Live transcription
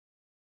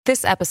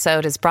This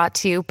episode is brought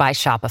to you by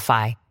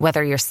Shopify.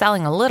 Whether you're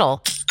selling a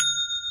little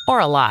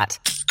or a lot,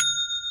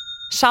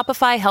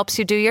 Shopify helps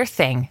you do your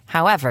thing,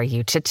 however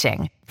you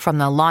cha-ching. From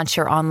the launch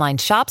your online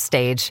shop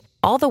stage,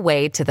 all the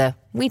way to the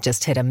we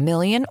just hit 1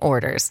 million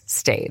orders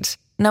stage.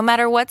 No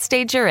matter what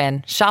stage you're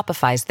in,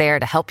 Shopify's there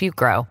to help you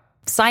grow.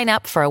 Sign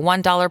up for a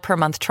 $1 per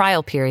month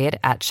trial period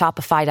at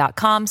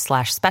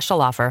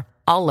shopify.com/special offer,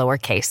 all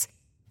lowercase.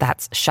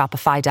 That's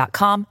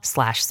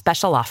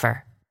shopify.com/special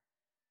offer.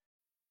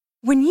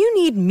 When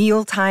you need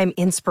mealtime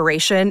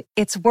inspiration,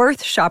 it's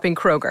worth shopping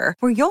Kroger,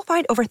 where you'll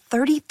find over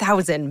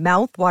 30,000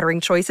 mouth-watering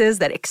choices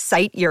that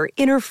excite your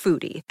inner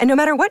foodie. And no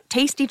matter what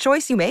tasty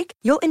choice you make,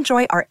 you'll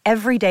enjoy our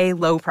everyday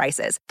low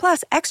prices,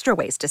 plus extra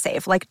ways to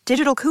save, like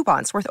digital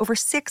coupons worth over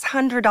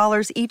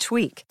 $600 each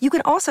week. You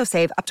can also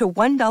save up to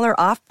 $1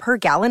 off per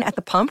gallon at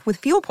the pump with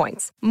fuel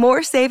points.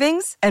 More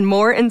savings and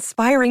more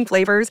inspiring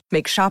flavors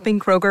make shopping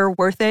Kroger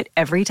worth it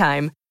every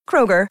time.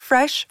 Kroger,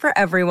 fresh for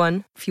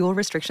everyone. Fuel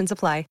restrictions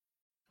apply.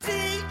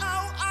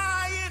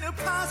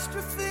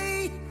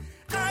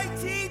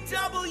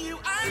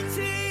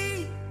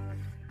 DOI'T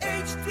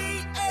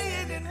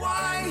HDANNY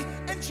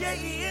and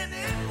JENNY.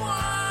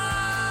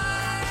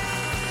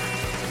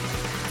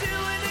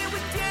 Doing it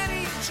with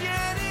Danny and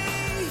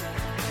Jenny.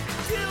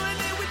 Doing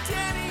it with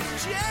Danny and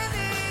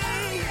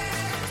Jenny.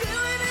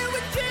 Doing it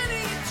with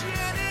Danny and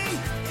Jenny.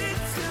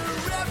 It's a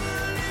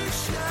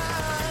revolution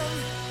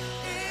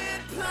in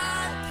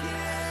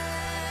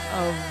podcast. A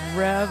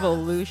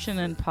revolution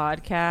in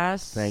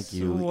podcasts. Thank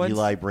you,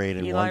 Eli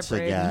Braden, once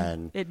Braden.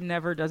 again. It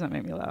never doesn't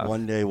make me laugh.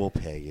 One day we'll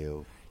pay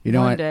you. You know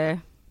One what? day.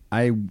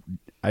 I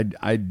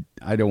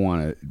don't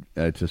want to.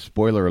 It's a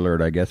spoiler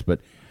alert, I guess, but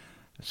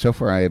so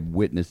far I have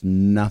witnessed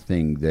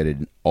nothing that at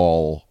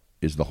all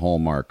is the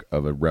hallmark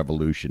of a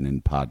revolution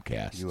in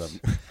podcasts.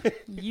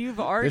 You've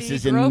already. This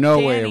is in groped no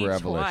way a Danny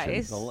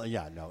revolution. twice.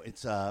 Yeah, no,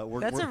 it's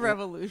That's a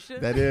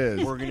revolution. That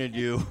is. We're gonna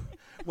do.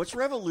 What's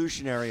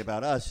revolutionary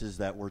about us is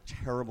that we're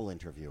terrible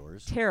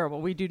interviewers. Terrible.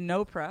 We do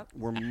no prep.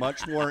 We're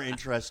much more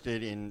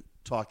interested in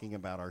talking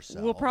about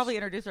ourselves. We'll probably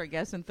introduce our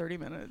guest in 30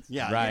 minutes.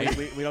 Yeah, right.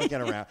 We don't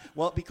get around.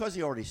 Well, because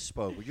he already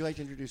spoke, would you like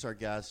to introduce our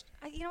guest?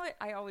 You know what?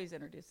 I always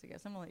introduce the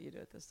guest. I'm going to let you do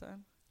it this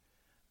time.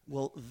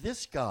 Well,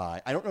 this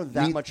guy, I don't know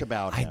that much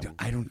about him.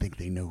 I don't think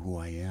they know who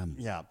I am.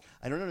 Yeah,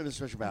 I don't know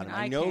this much about him.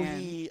 I I know can.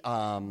 he.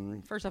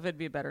 First off, it'd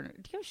be better. Do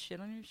you have shit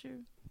on your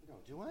shoe? No,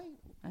 do I?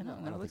 I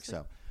don't know. I don't think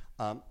so.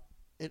 I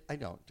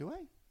don't. Do I?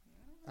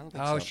 I don't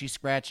think Oh, so. she's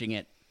scratching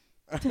it.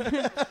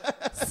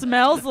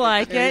 Smells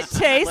like it.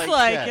 Tastes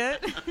like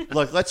shit. it.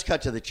 Look, let's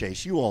cut to the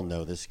chase. You all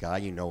know this guy.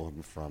 You know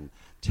him from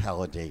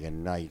Talladega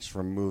Nights,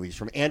 from movies,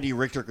 from Andy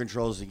Richter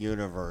Controls the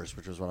Universe,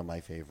 which was one of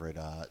my favorite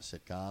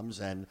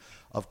sitcoms, and,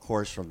 of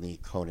course, from the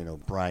Conan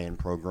O'Brien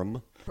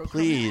program.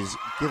 Please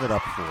give it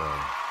up for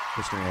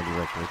Mr. Andy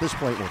Richter. At this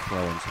point, we'll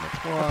throw in some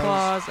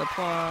applause.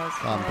 Applause.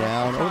 Calm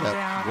down. Calm that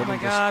down. Oh, woman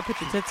my God.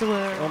 Put your tits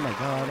away. Oh, my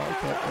God.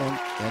 Okay. And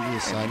Andy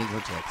is signing her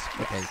tits.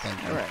 Okay,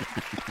 thank you. All right.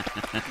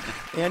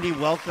 Andy,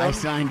 welcome. I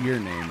signed your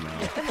name,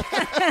 though.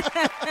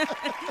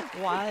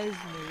 Wise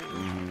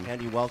move.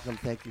 Andy, welcome.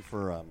 Thank you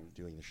for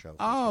doing the show.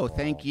 Oh,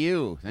 thank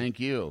you. Thank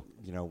you.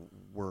 You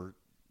know,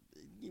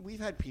 we've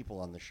had people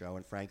on the show,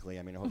 and frankly,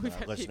 I mean, I hope they're We've not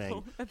had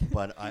listening, people.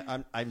 but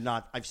I'm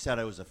not. I've said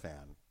I was a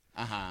fan.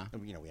 Uh-huh.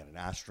 You know, we had an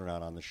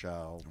astronaut on the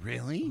show.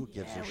 Really? Who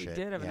gives Yeah, a we shit?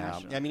 did have an yeah.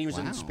 astronaut. I mean, he was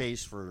Wow. in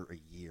space for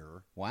a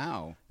year.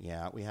 Wow.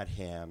 Yeah, we had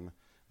him.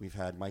 We've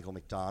had Michael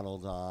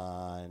McDonald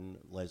on,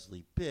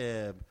 Leslie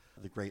Bibb,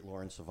 the great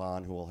Lauren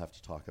Sivan, who we'll have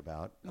to talk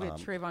about. We had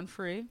Trayvon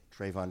Free.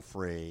 Trayvon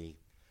Free.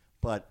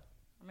 But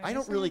Am I I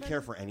don't missing really anybody?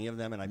 care for any of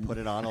them, and I put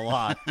it on a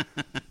lot.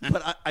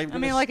 But I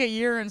mean, like a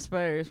year in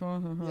space. yeah,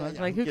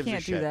 Like, who gives a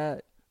can't do shit?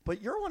 that?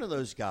 But you're one of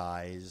those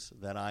guys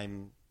that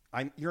I'm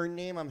your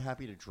name I'm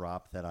happy to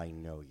drop that I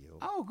know you.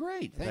 Oh,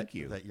 great. Thank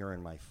you. That you're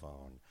in my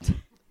phone.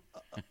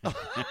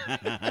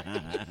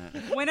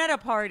 When at a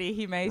party,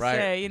 he may Right.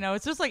 say, you know,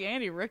 it's just like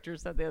Andy Richter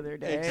said the other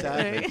day.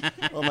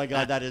 Exactly. Oh my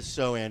God, that is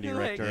so Andy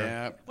Like- Richter.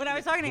 Yeah. When I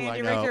was talking to Who I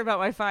Andy know. Richter about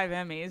my 5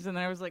 Emmys, and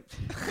I was like,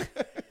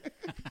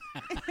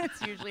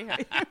 that's usually how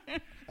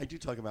I do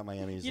talk about my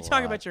Emmys. you a talk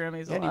lot. about your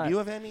Emmys a Andy, lot. do you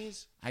have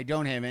Emmys? I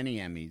don't have any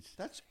Emmys.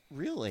 That's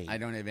really. I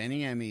don't have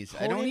any Emmys.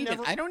 Conan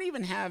never- I don't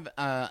even have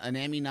an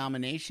Emmy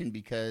nomination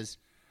because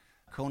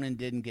Conan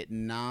didn't get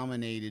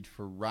nominated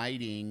for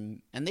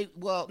writing. And I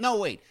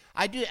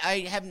do. I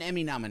have an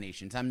Emmy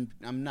nominations. I'm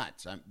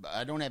nuts.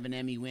 I don't have an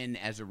Emmy win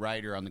as a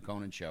writer on the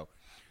Conan show.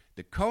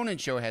 The Conan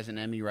show has an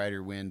Emmy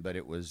writer win, but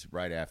it was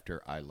right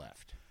after I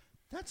left.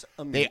 That's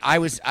amazing.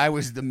 I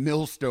was the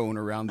millstone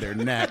around their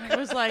neck. It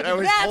was like, I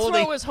was that's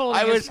holding, what was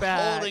holding I us was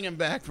back. holding him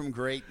back from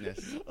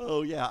greatness.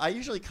 Oh yeah, I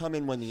usually come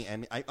in when the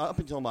Emmy. Up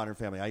until Modern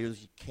Family, I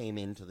usually came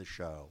into the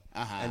show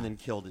and then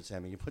killed its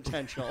Emmy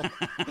potential,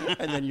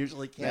 and then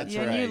usually canceled. That's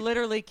Yeah, right. you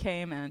literally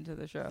came into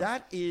the show.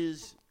 That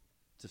is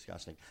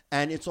disgusting,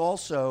 and it's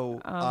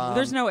also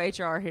there's no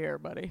HR here,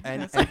 buddy.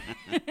 and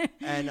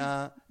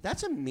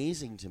that's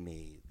amazing to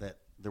me that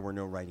there were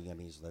no writing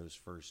Emmys those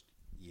first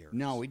years.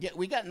 No, we did.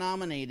 We got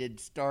nominated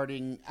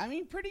starting. I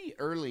mean, pretty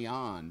early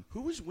on.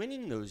 Who was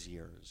winning those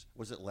years?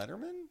 Was it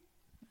Letterman?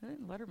 I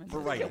think Letterman. For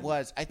did.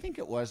 writing. I think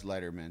it was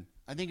Letterman.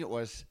 I think it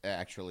was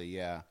actually.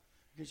 Yeah.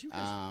 Because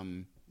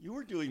you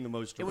were doing the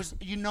most. It was.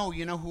 You know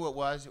who it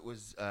was? It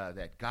was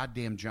that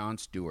goddamn Jon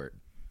Stewart.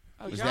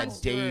 Oh, It was Jon that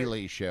Stewart.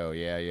 Daily Show.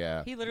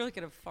 Yeah. He literally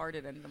could have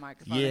farted into the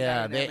microphone.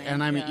 Yeah, and got it in there,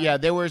 and I mean, man. yeah,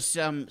 there were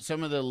some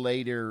of the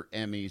later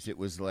Emmys. It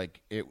was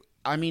like it.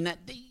 I mean,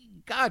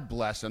 God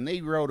bless them. They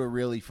wrote a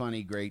really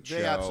funny, great show.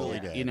 They absolutely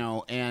did. You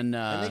know, and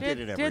And they did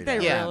it every Did they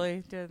day. Yeah.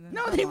 really? Did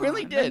no, they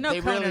really did. No They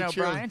Conan really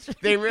O'Brien. truly,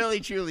 they really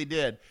truly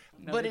did.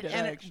 No, but they it, did.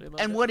 and I it- actually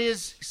loved and it. what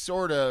is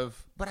sort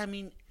of, but I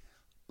mean,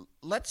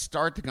 let's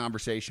start the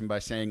conversation by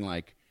saying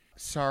like,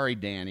 sorry,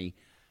 Danny.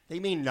 They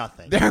mean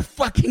nothing. They're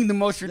fucking the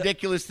most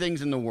ridiculous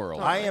things in the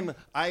world.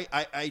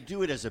 I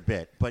do it as a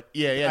bit, but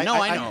Yeah. No,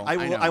 I know.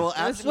 I will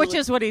absolutely. Which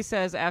is what he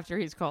says after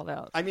he's called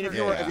out. I mean, if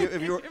you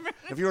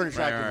were an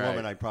attractive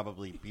woman, I'd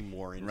probably be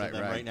more into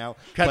them right now.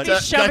 Cut But to-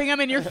 He's shoving him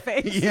in your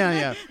face.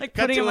 Yeah. Like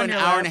Cut putting to him on an your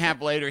hour lap. and a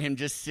half later, him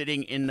just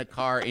sitting in the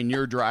car in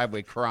your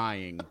driveway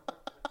crying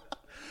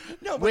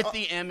no, but, with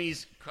the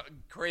Emmys.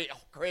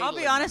 I'll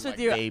be honest with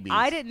you. Babies.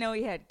 I didn't know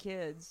he had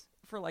kids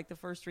for like the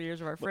first 3 years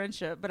of our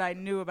friendship, but I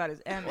knew about his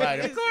Emmys. Right,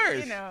 of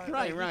course. You know,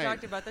 Right. He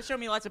talked about that. Showed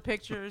me lots of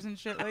pictures and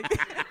shit like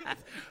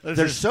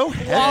they're so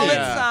heavy. wallet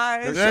Yeah.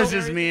 size. This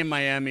is me in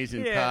my Emmys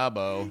in Yeah.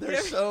 Cabo.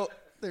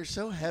 They're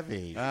so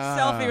heavy.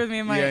 Selfie with me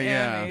in my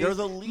yeah. Emmys. They're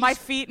the least- my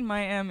feet in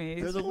my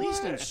Emmys. They're the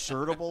least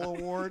insertable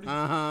award.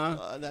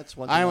 That's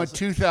one. I thing know I'll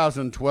say.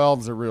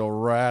 2012's a real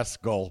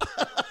rascal.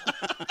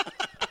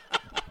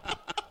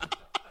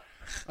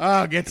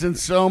 Gets in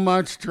so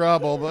much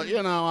trouble, but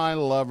you know I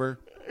love her.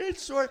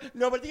 It's sort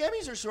but the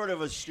Emmys are sort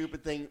of a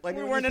stupid thing. I mean,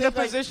 we when weren't you in a think,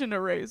 like, position to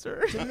raise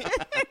her.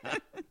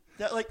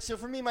 so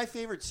for me, my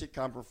favorite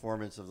sitcom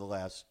performance of the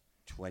last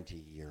 20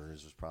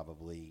 years was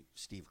probably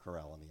Steve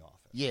Carell in The Office.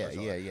 Yeah.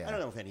 I don't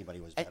know if anybody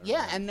was better.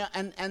 Yeah, than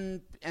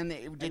him.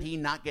 and did he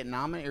not get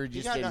nominated or He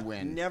just got didn't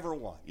win? Never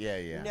won.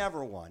 Yeah.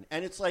 Never won.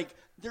 And it's like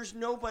there's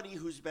nobody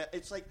who's better.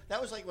 It's like that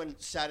was like when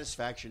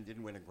Satisfaction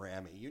didn't win a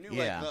Grammy. You knew,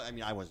 Yeah. like, I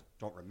mean,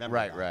 don't remember.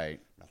 Right, now. right.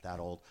 Not that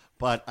old,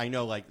 but I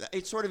know, like,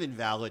 it sort of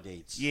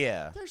invalidates.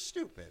 Yeah. They're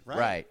stupid, right?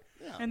 Right.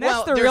 Yeah. And that's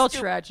Well, the they're real stu-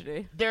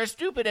 tragedy. They're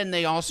stupid, and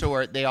they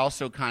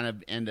also kind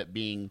of end up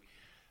being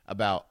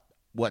about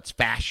what's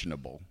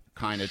fashionable,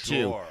 kind of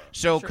too. Sure.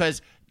 So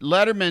because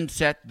Letterman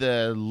set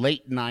the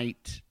late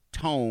night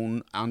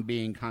tone on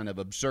being kind of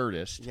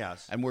absurdist.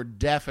 Yes. And we're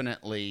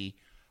definitely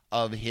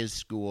of his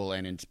school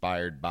and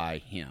inspired by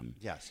him.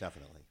 Yes,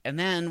 definitely. And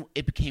then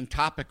it became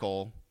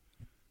topical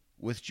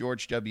with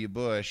George W.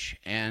 Bush,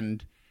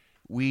 and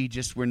we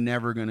just were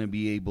never going to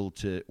be able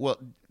to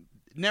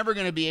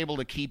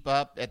keep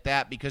up at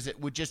that because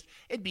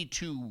it'd be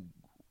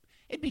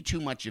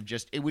too much of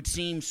just, it would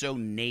seem so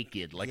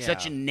naked, like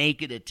such a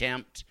naked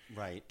attempt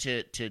Right.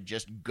 to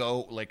just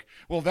go like,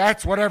 well,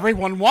 that's what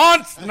everyone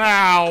wants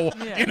now,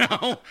 Yeah. you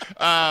know?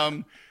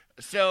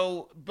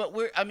 But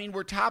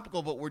we're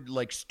topical, but we're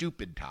like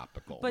stupid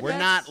topical. But We're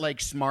that's- not like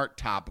smart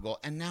topical.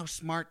 And now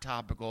smart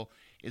topical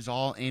is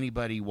all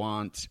anybody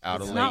wants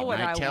out It's of not late what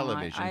night I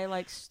television. want. I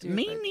like stupid.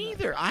 Me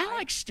neither. I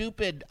like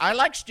stupid. I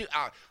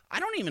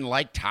don't even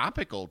like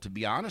topical, to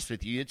be honest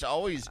with you. It's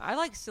always I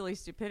like silly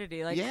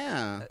stupidity. Like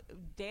yeah.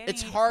 Danny.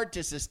 It's hard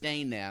to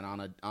sustain that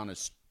on a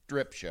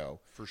strip show.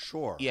 For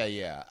sure.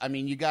 Yeah. I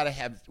mean, you got to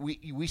have.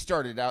 We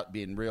started out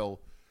being real.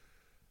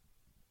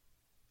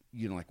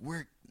 You know, like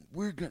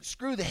we're gonna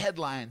screw the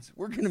headlines.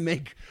 We're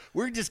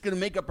just gonna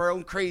make up our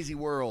own crazy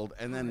world.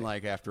 And then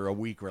like after a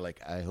week, we're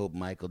like, I hope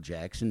Michael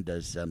Jackson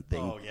does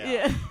something. Oh, yeah.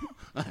 Yeah.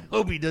 I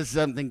hope he does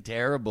something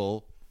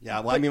terrible. Yeah,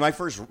 well, I mean, my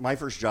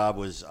first job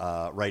was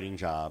a writing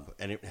job,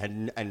 and it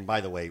had, and by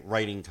the way,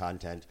 writing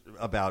content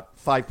about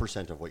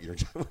 5% of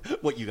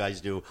what you guys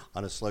do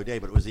on a slow day,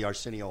 but it was the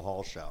Arsenio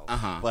Hall show.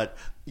 Uh-huh. But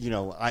you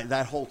know,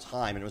 that whole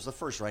time, and it was the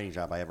first writing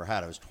job I ever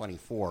had. I was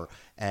 24,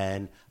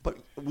 but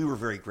we were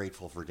very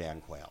grateful for Dan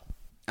Quayle.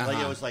 Like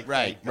Uh-huh. it was like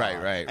Right.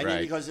 I mean,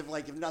 Right. because if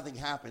nothing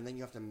happened, then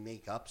you have to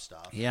make up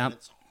stuff. Yep. and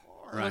it's hard.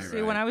 Right, Well,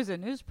 see, when I was a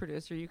news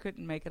producer, you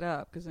couldn't make it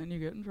up because then you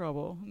get in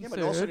trouble. Yeah,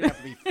 but also you have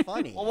to be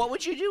funny. Well, what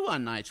would you do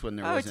on nights when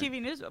there Oh, wasn't?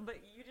 TV news, but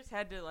you just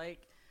had to like,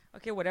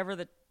 okay, whatever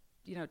the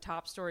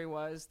top story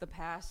was,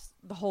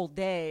 the whole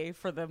day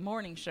for the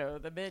morning show,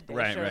 the midday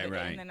Right, show, right.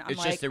 and then I'm It's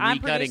like, just the I'm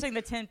recutting producing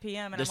the 10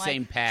 p.m. and the I'm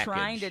same like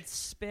trying package. to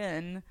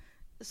spin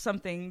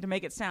something to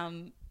make it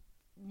sound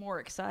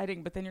more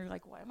exciting, but then you're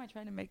like, why am I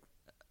trying to make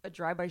a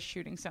drive-by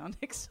shooting sound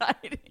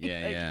exciting?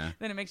 Yeah, Like, yeah.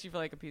 Then it makes you feel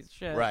like a piece of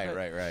shit.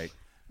 Right.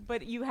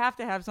 But you have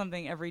to have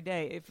something every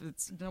day. If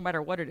it's no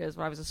matter what it is.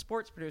 When I was a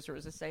sports producer, it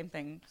was the same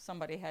thing.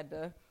 Somebody had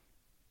to,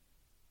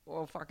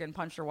 fucking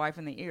punch their wife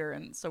in the ear,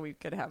 and so we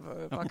could have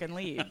a fucking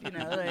lead. You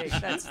know, like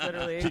that's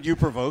literally. Did you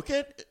provoke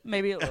it?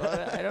 Maybe I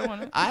don't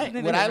want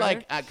to. What I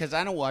like because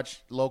I don't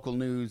watch local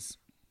news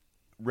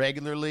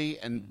regularly,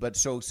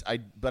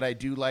 but I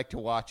do like to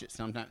watch it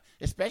sometimes,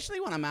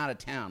 especially when I'm out of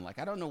town. Like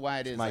I don't know why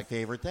it is My like,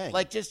 favorite thing.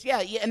 Like just yeah,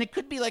 and it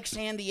could be like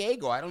San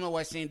Diego. I don't know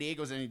why San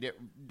Diego's any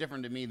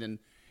different to me than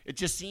It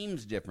just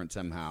seems different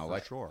somehow.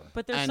 For sure.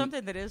 But there's And-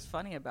 something that is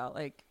funny about,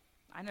 like,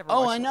 I never.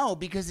 Oh, watched I it. know,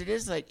 because it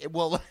is like,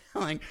 well,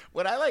 like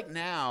what I like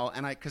now,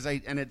 and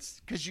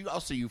it's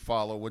because you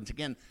follow once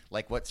again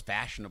like what's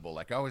fashionable.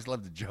 Like I always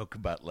love to joke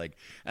about like,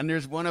 and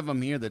there's one of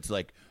them here that's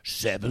like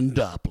 7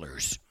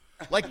 Dopplers.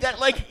 Like that,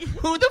 like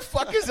who the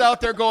fuck is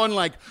out there going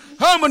like,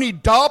 how many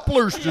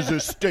Dopplers does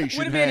this station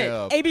Wait a minute.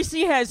 have?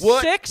 ABC has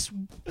What? 6.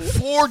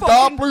 4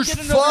 Fucking Dopplers?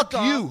 get another Fuck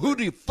Doppler. you. Who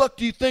the fuck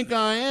do you think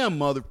I am,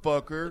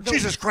 motherfucker?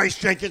 Jesus Christ,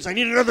 Jenkins! I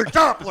need another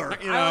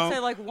Doppler. You I know. would say,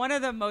 like, one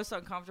of the most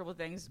uncomfortable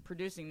things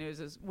producing news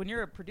is when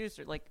you're a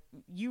producer, like,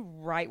 you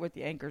write what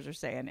the anchors are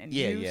saying, and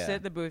Yeah, you yeah. sit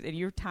in the booth and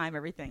you time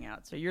everything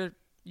out. So you're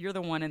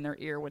the one in their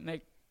ear when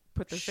they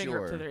put their finger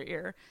up Sure. to their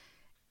ear,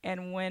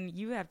 and when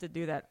you have to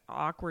do that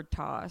awkward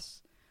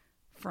toss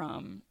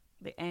from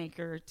the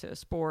anchor to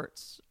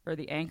sports or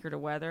the anchor to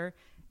weather.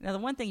 Now, the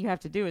one thing you have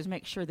to do is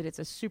make sure that it's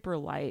a super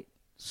light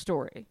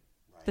story.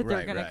 That they're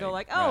Right, going to go right,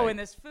 like, oh, right. and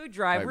this food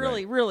drive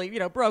Right, really,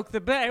 broke the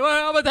bank. Well,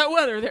 how about that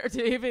weather there,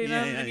 TV? You know?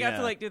 Yeah, And you have yeah.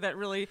 to, like, do that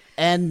really.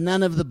 And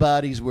none of the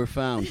bodies were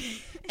found.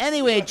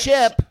 Anyway,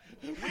 Chip.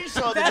 We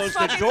saw the That's most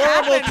fucking adorable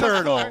happened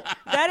turtle. before.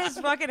 That has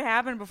fucking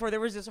happened before.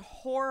 There was this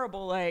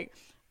horrible, like,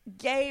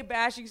 gay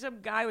bashing.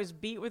 Some guy was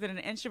beat within an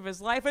inch of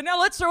his life, and now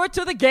let's throw it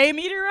to the gay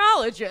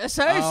meteorologist.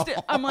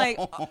 I'm like,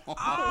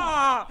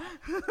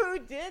 who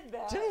did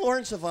that? Didn't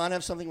Lauren Sivan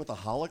have something with the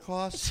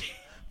Holocaust?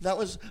 That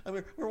was. I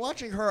mean, we're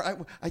watching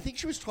her. I think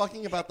she was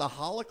talking about the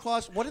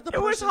Holocaust. What did the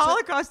It was person say?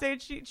 Holocaust Day,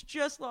 and she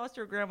just lost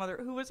her grandmother,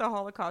 who was a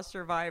Holocaust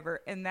survivor,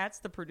 and that's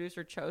the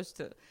producer chose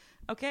to.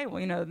 Okay,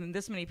 well,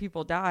 this many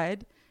people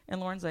died, and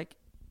Lauren's like,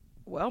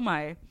 well,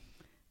 my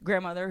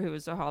grandmother, who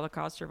was a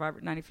Holocaust survivor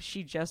at 90,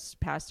 she just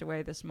passed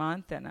away this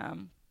month,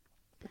 and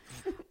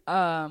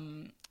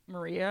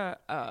Maria,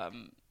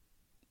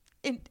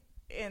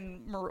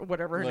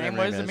 whatever her name Whatever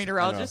was, it the is.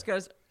 meteorologist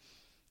goes,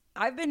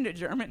 I've been to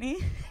Germany.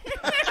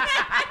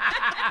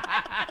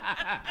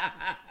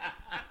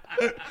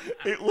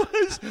 It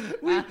was.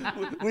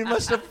 We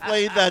must have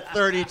played that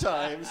 30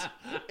 times.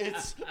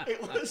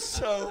 It was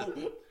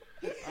so.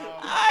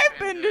 I've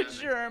been to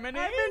Germany.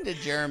 I've been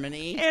to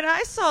Germany. And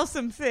I saw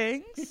some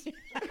things.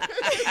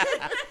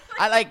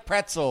 I like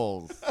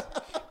pretzels.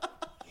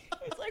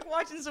 It's like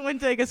watching someone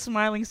take a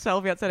smiling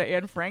selfie outside of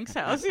Anne Frank's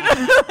house.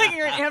 Like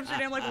you're in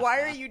Amsterdam. Like,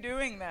 why are you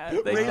doing that?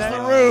 Like Raise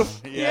that. the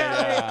roof.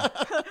 Yeah.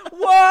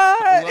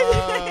 What?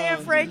 Whoa.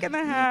 Anne Frank in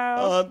the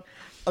house.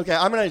 Okay,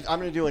 I'm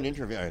gonna do an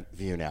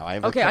interview now. I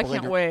have Okay, I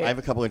can't wait. I have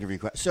a couple interview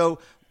questions. So,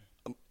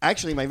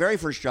 actually, my very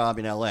first job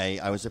in L.A.,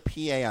 I was a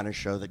PA on a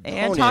show that and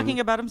Conan, talking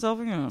about himself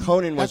again.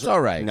 Conan was That's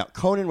all right. No,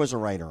 Conan was a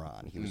writer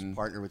on. He was a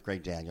partner with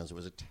Greg Daniels. It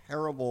was a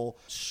terrible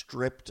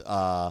stripped.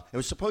 It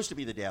was supposed to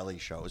be the Daily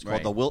Show. It was called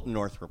Right. the Wilton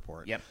North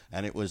Report. Yep.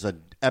 And it was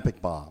an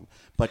epic bomb.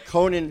 But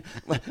Conan,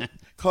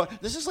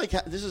 this is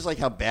like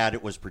how bad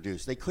it was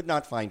produced. They could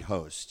not find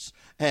hosts,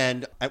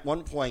 and at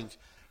one point,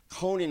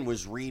 Conan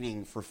was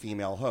reading for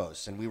female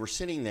hosts, and we were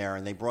sitting there,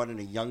 and they brought in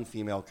a young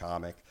female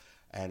comic,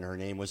 and her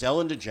name was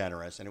Ellen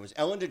DeGeneres, and it was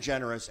Ellen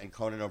DeGeneres and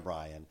Conan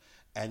O'Brien,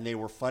 and they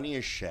were funny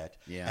as shit.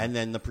 Yeah. And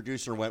then the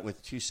producer went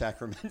with 2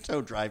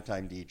 Sacramento drive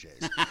time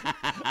DJs.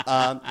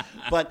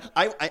 But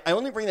I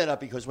only bring that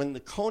up because when the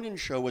Conan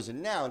show was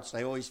announced,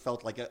 I always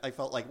felt like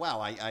wow,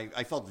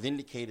 I felt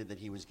vindicated that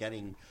he was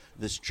getting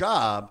this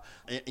job,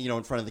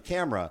 in front of the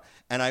camera,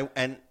 and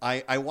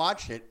I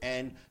watched it,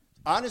 and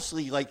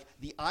honestly, like,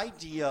 the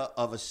idea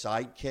of a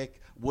sidekick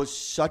was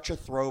such a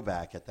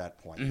throwback at that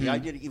point. The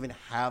idea to even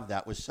have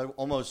that was so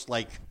almost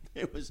like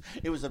it was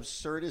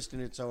absurdist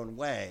in its own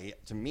way,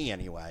 to me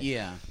anyway.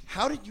 Yeah.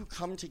 How did you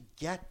come to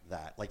get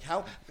that? Like,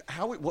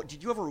 what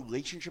did you have a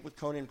relationship with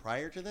Conan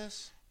prior to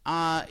this?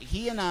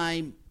 He and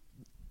I,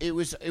 it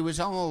was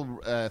all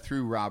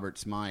through Robert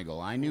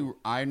Smigel.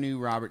 I knew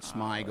Robert That's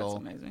Smigel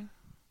amazing.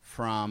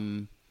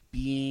 from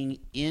being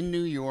in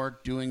New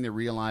York doing the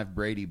Real Life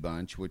Brady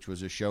Bunch, which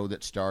was a show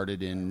that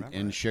started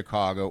in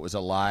Chicago. It was a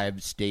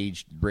live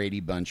staged Brady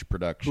Bunch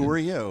production. Who were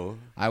you?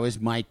 I was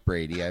Mike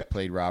Brady. I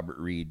played Robert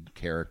Reed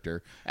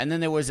character. And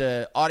then there was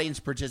a audience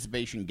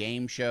participation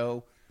game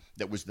show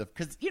that was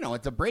because,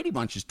 it's a Brady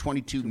Bunch is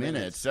 22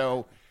 minutes.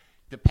 So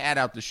to pad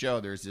out the show,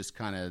 there's this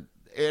kind of,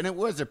 and it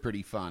was a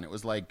pretty fun. It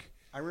was like,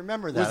 I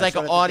remember it that. was like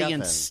I an saw it at the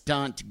audience Geffen.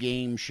 stunt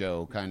game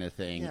show kind of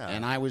thing. Yeah.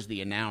 And I was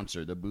the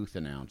announcer, the booth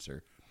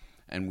announcer.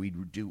 And we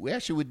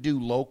actually would do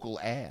local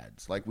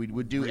ads. Like we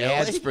would do Really?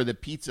 ads for the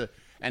pizza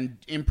and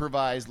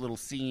improvise little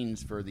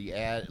scenes for the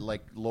ad,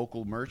 like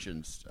local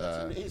merchants.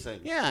 That's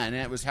amazing. Yeah, and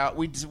that was how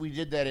we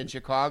did that in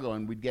Chicago,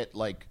 and we'd get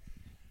like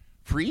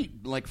free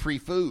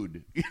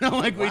food.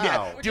 Like we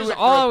Wow. did. Which do is it for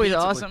a always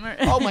pizza. awesome.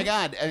 Oh my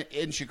God!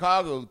 In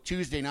Chicago,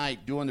 Tuesday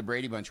night doing the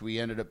Brady Bunch, we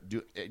ended up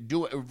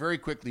very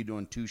quickly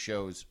doing 2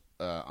 shows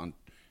on.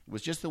 It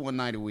was just the one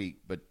night a week,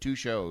 but 2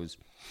 shows.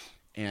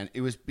 And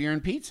it was beer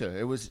and pizza.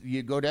 It was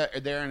you go there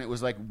and it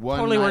was like one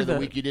Totally night worth of the it.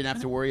 week you didn't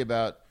have to worry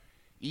about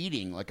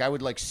eating. Like I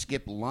would like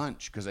skip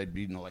lunch because I'd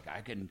be like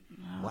I can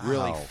Wow.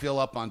 really fill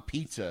up on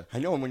pizza. I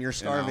know, and when you're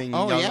you know? starving,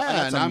 Oh young- yeah,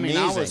 that's and I mean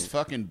I amazing. was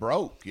fucking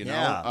broke. You know.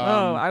 Yeah.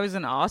 I was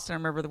in Austin. I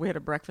remember that we had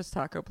a breakfast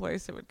taco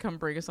place that would come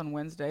bring us on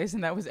Wednesdays,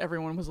 and that was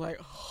everyone was like,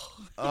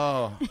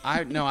 Oh,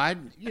 I'd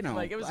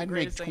Like, it was the I'd make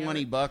greatest thing ever.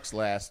 $20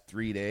 last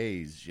 3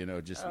 days. You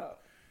know, just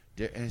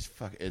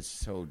it's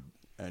so.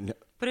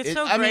 But it's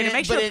so great. It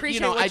makes you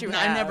appreciate what you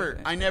have.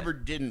 I never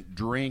didn't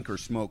drink or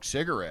smoke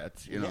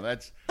cigarettes. You know,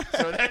 that's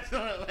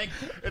like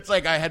it's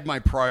like I had my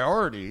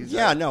priorities.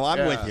 Yeah, no, I'm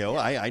Yeah. with you.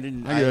 I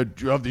didn't. I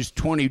have these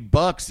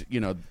 $20. You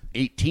know,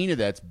 18 of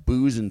that's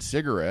booze and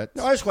cigarettes.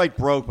 No, I was quite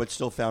broke, but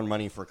still found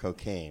money for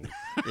cocaine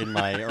in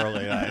my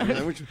early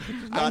life. Which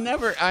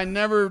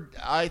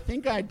I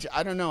think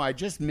I don't know. I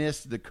just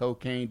missed the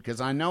cocaine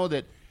because I know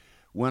that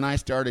when I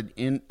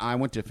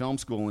went to film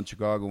school in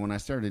Chicago. When I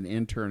started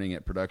interning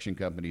at production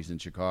companies in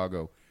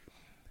Chicago,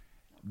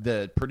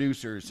 the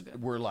producers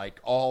were like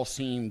all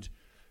seemed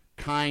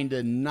kind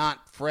of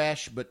not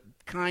fresh, but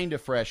kind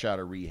of fresh out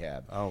of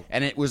rehab. Oh.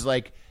 And it was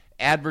like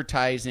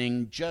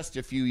advertising just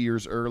a few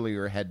years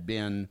earlier had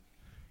been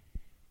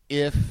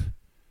if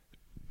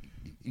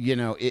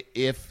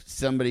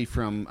somebody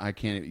from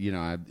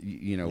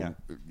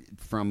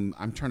from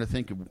I'm trying to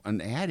think of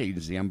an ad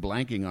agency. I'm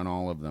blanking on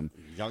all of them.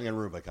 Young and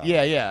Rubicon.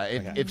 Yeah.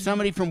 If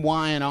somebody from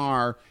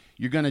Y&R,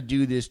 you're going to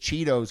do this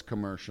Cheetos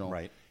commercial,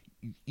 Right.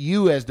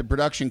 You as the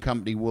production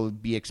company will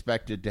be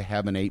expected to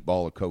have an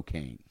 8-ball of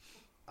cocaine.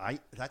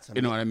 That's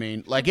You know what I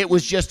mean? Like it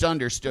was just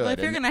understood. Well, if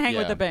you're And- going to hang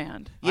with yeah. the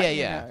band.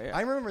 Yeah.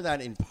 I remember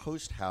that in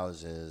post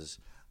houses,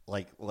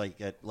 like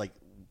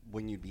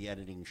when you'd be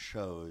editing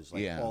shows,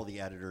 like Yeah. all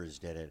the editors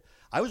did it.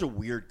 I was a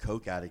weird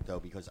coke addict though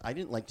because I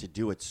didn't like to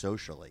do it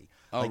socially.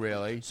 Oh, Like,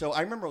 really? So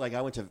I remember like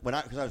I went to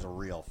because I was a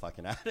real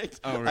fucking addict.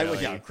 Oh, I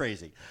was really?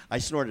 crazy. I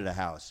snorted a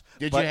house.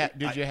 Did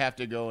But you have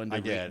to go into I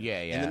did.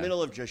 Yeah. In the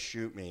middle of Just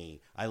Shoot Me,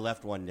 I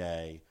left one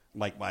day.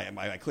 Like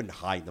I couldn't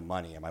hide the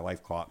money, and my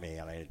wife caught me,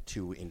 and I had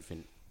 2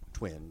 infant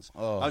twins.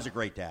 Oh. I was a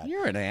great dad.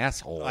 You're an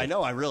asshole. I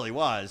know, I really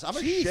was. I'm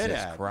a Jesus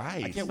shithead.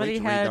 Christ. I can't But wait he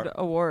to read had their,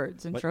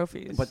 awards and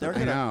trophies. But they're I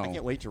gonna. I know.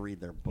 can't wait to read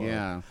their book.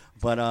 Yeah.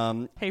 But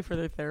pay for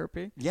their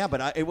therapy. yeah,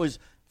 but it was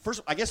first.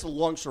 I guess the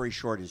long story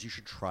short is you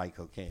should try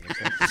cocaine.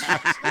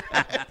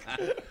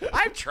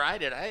 I've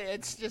tried it.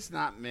 It's just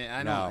not me.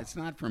 I know No. it's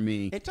not for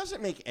me. It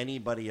doesn't make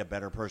anybody a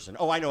better person.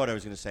 Oh, I know what I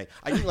was going to say.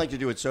 I didn't like to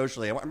do it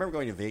socially. I remember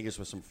going to Vegas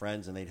with some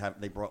friends, and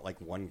they brought like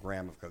 1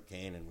 gram of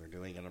cocaine, and we're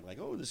doing it. And I'm like,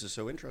 oh, this is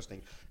so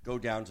interesting. Go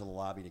down to the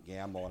lobby to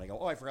gamble, and I go,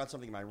 oh, I forgot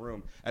something in my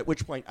room. At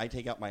which point, I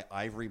take out my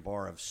ivory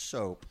bar of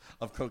soap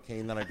of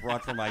cocaine that I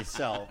brought for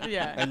myself,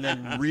 Yeah. and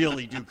then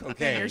really do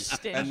cocaine, you're and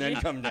stingy. then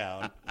come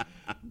down.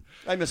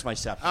 I miss my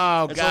septum.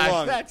 Oh It's a gosh,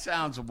 long- that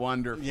sounds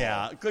wonderful.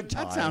 Yeah, good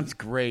That time. sounds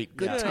great.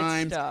 Good Yeah. Good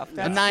times. stuff. And,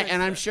 That's I, good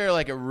and I'm sure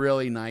like a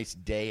really nice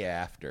day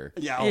after.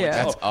 Yeah, Yeah.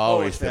 That's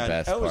always the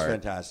best That was part.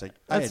 fantastic.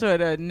 That's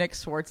what Nick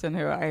Swartzen,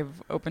 who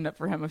I've opened up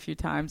for him a few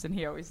times, and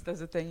he always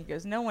does a thing. He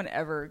goes, no one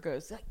ever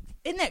goes,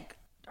 isn't it,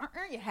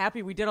 aren't you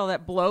happy we did all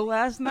that blow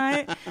last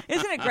night?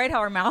 Isn't it great how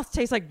our mouths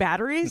taste like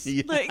batteries?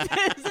 Yeah. Like,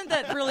 isn't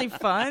that really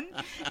fun?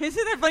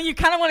 Isn't it fun? You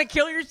kind of want to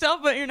kill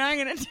yourself, but you're not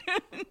going to do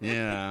it.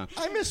 Yeah.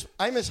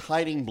 I miss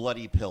hiding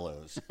bloody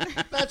pillows.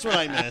 That's what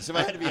I miss. If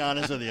I had to be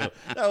honest with you,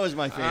 that was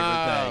my favorite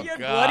thing. You had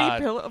God.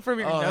 bloody pillow from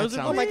your Oh, that nose.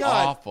 sounds Oh my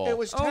god, awful. it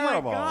was Oh my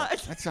terrible. god!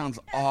 That sounds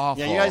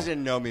awful. Yeah, you guys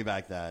didn't know me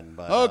back then,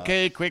 but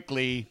Okay,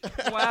 quickly.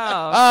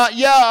 Wow.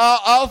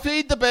 I'll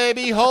feed the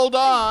baby. Hold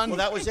on. well,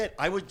 that was it.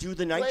 I would do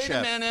the night Wait a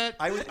shift. minute.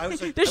 I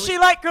was like, Does she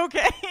like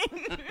cocaine?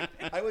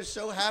 I was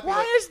so happy. Why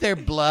that- is there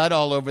blood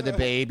all over the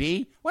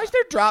baby? Why is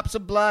there drops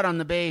of blood on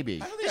the baby?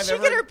 I don't think Did I've she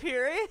ever- get her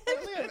period?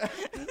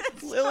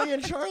 Lily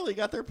and Charlie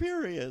got their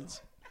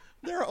periods.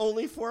 They're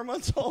only 4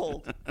 months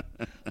old.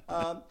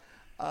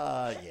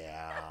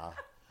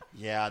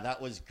 Yeah, that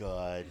was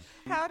good.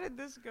 How did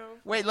this go?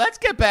 Wait, let's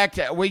get back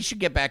to. We should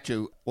get back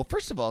to. Well,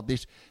 first of all,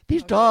 these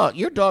dogs.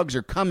 Your dogs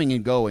are coming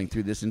and going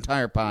through this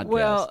entire podcast.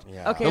 Well,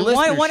 Yeah. okay, The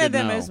listeners one of should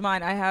them know. is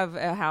mine. I have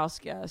a house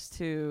guest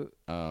who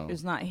Oh.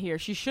 is not here.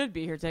 She should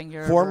be here taking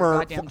care Former- of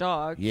her goddamn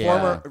dog.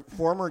 Yeah.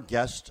 Former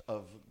guest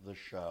of the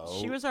show.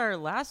 She was our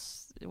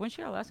last. Wasn't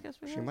she our last guest?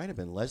 She might have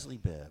been Leslie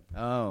Bibb.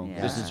 Oh,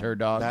 Yeah. this is her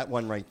dog. That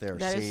one right there,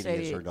 That is Sadie,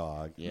 is Sadie. her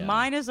dog. Yeah.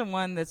 Mine is the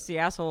one that's the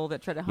asshole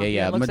that tried to hump me.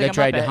 Yeah, and looks they like a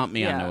tried to Muppet. hump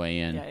me on Yeah. the way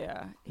in.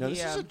 Yeah. Now, He,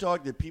 this is a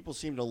dog that people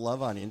seem to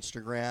love on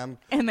Instagram.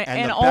 and the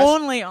best-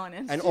 only on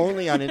Instagram. and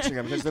only on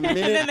Instagram because the and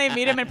then minute they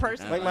meet him in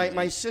person. like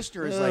my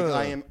sister is like,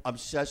 I am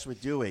obsessed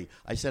with Dewey.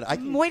 I said, I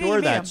can Wait till cure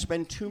you meet that. him.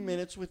 Spend 2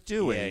 minutes with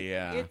Dewey.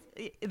 Yeah.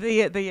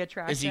 the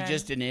attraction. Is he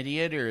just an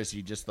idiot or is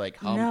he just like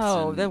humps?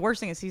 No, and- the worst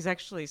thing is he's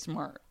actually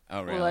smart.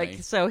 Oh, really?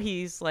 Like, so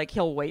he's like,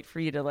 he'll wait for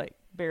you to like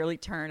barely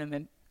turn, and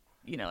then,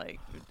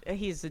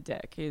 he's a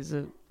dick. He's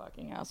a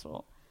fucking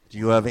asshole. Do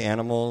you have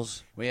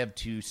animals? We have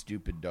 2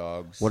 stupid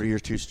dogs. What are your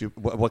 2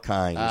 stupid? What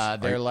kinds?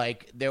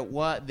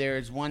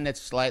 There's one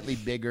that's slightly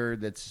bigger,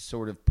 that's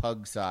sort of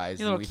pug sized.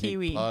 Your little and we think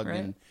Kiwi, pug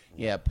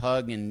right?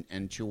 pug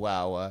and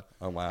Chihuahua.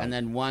 Oh, wow. And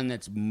then one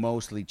that's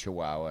mostly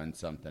Chihuahua and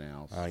something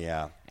else. Oh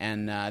yeah.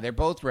 And they're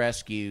both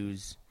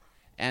rescues.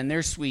 and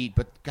they're sweet,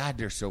 but God,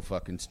 they're so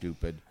fucking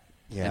stupid.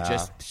 Yeah. And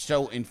just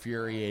so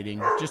infuriating.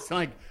 Just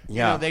like,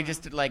 Yeah. they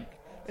just like,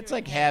 it's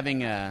like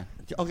having a,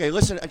 Okay,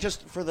 listen.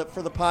 Just for the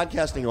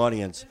podcasting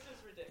audience,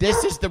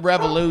 this is the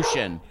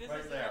revolution.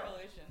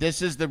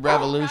 This is the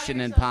revolution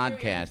in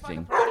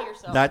podcasting.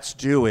 that's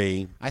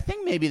Dewey. I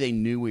think maybe they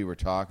knew we were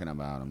talking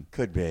about him.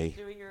 Could be.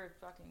 Dewey, you're a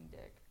fucking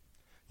dick.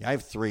 Yeah, I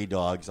have 3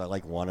 dogs. I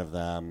like one of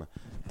them,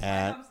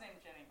 and Mom's named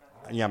Jenny,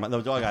 but yeah,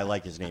 the dog I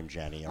like is named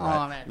Jenny. all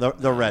right?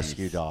 that's the nice.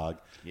 rescue dog.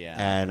 Yeah.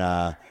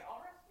 And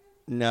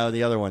no,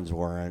 the other ones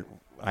weren't.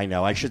 I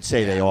know. I should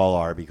say they all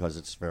are because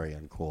it's very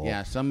uncool.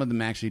 Yeah, some of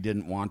them actually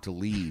didn't want to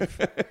leave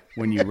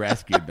when you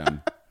rescued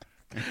them.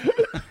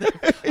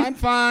 I'm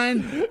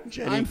fine.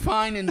 I'm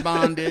fine in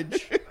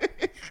bondage.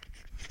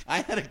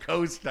 I had a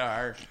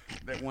co-star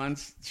that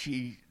once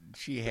she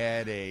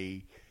had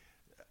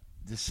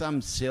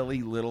some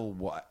silly little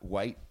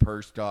white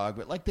purse dog,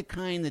 but like the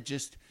kind that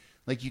just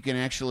like you can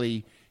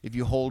actually, if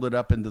you hold it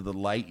up into the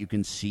light, you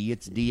can see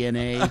its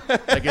DNA.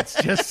 Like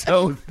it's just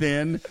so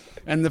thin,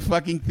 and the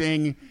fucking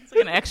thing it's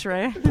like an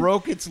X-ray.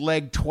 broke its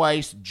leg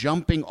twice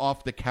jumping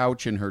off the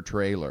couch in her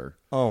trailer.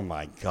 Oh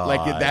my god.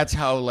 Like that's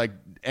how like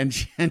and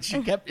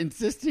she kept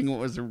insisting it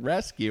was a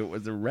rescue. It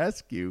was a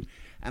rescue.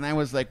 And I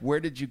was like, "Where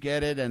did you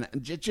get it?" And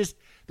just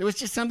there was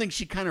just something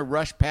she kind of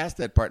rushed past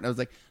that part. And I was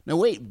like, "No,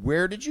 wait,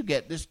 where did you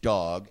get this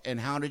dog? And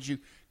how did you?"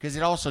 Because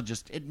it also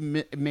just it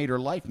made her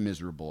life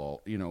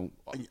miserable,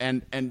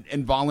 and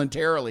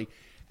involuntarily.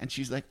 And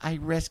she's like, "I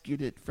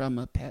rescued it from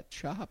a pet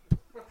shop."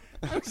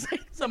 I was like,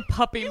 Some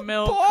puppy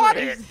milk. bought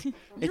crazy.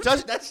 It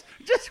does. That's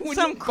just when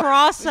Some you buy-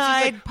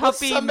 cross-eyed it's just well,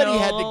 puppy somebody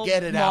had to mill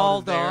get it out mall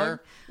of there. dog.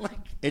 Like,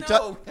 It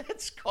no,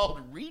 that's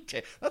called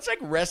retail. That's like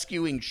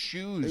rescuing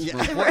shoes from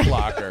Foot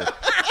Locker.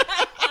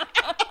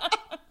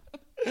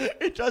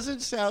 It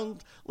doesn't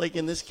sound like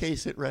in this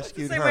case it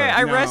rescued Same her. way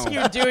I No.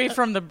 rescued Dewey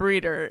from the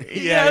breeder.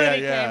 You Yeah, know that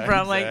he yeah, came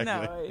from.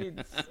 exactly.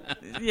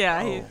 Like,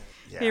 no,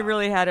 he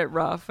really had it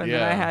rough, and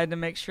then I Yeah. had to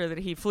make sure that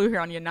he flew here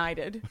on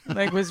United.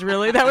 That was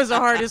the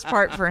hardest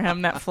part for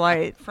him, that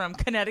flight from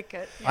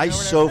Connecticut. I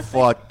so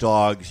fought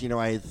dogs.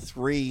 I had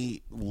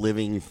 3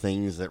 living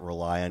things that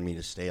rely on me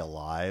to stay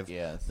alive.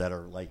 Yes. That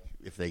are like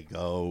if they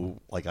go,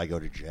 like I go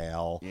to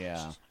jail.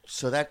 Yeah.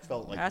 So that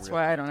felt like That's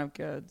really, why I don't have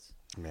kids.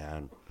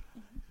 man.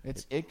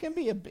 It can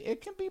be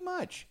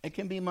much. It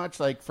can be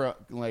much like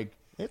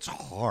It's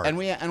hard. and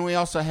we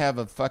also have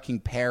a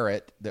fucking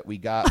parrot that we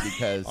got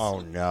because oh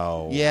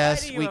no.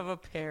 yes, Why do you have a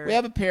parrot? We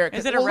have a parrot.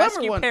 Is it a Well, number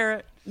rescue one-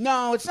 parrot?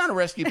 No, it's not a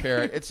rescue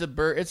parrot. It's a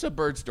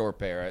bird store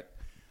parrot.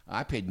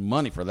 I paid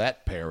money for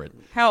that parrot.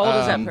 How old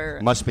is that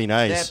parrot? Must be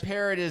nice. That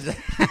parrot is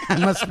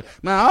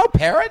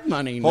parrot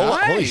money.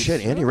 Nice. Holy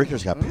shit! Andy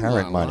Richter's got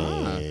parrot la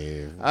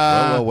money.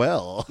 la.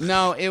 Well.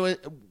 No, it was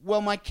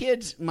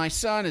my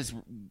son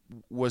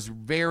was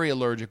very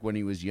allergic when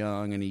he was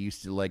young, and he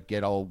used to like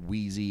get all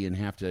wheezy and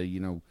have to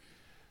have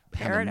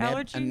Parrot a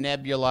allergy?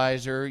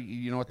 nebulizer.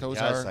 You know what those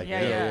Yes, are? I Yeah,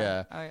 do.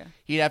 yeah. Oh, yeah.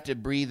 He'd have to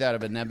breathe out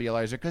of a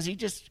nebulizer because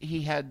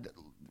he had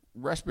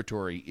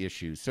respiratory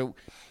issues. So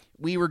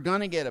we were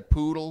gonna get a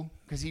poodle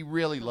because he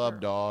really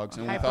loved dogs,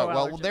 and we thought,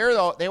 well,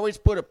 Hypoallergenic. they always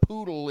put a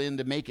poodle in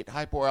to make it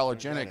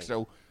hypoallergenic.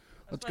 So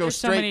let's go There's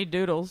so straight. many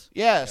doodles.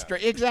 Yeah,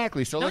 straight.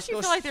 Exactly. So Don't let's you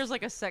go. feel like there's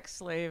like a sex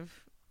slave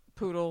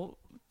poodle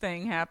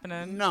thing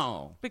happening?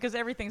 No. Because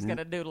everything's got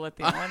a doodle at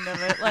the end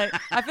of it. Like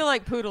I feel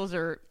like poodles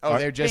are Oh,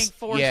 they're being just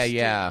forced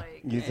yeah.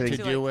 You think- to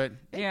into, do like- it.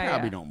 They Yeah,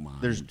 probably yeah. don't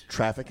mind. There's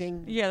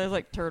trafficking. Yeah, there's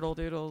like turtle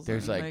doodles.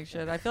 There's, and, like-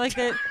 shit. I feel like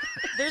that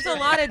there's a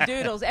lot of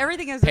doodles.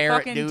 Everything has Parrot a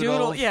fucking doodle.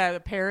 doodles. Yeah, the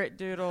parrot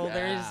doodle. Yeah.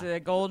 There's a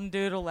golden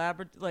doodle,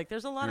 Like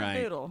there's a lot Right.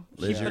 of doodle.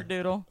 Lizard. Shepherd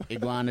doodle.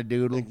 iguana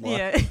doodle.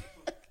 Yeah.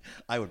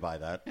 I would buy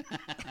that.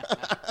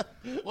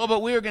 Well,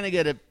 but we were gonna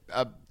get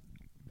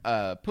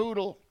a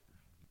poodle.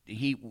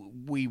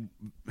 We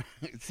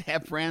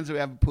have friends who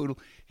have a poodle.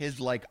 His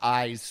like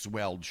eyes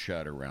swelled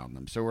shut around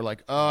them. So we're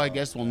like, oh, I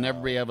guess we'll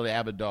never be able to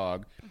have a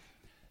dog.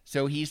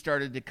 So he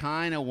started to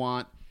kind of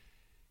want.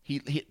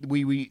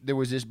 There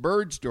was this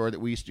bird store that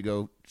we used to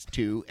go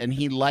to, and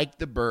he liked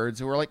the birds.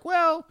 So we're like,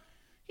 well,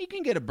 he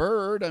can get a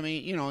bird. I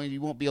mean, he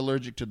won't be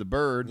allergic to the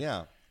bird.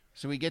 Yeah.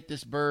 So we get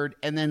this bird,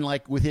 and then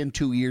like within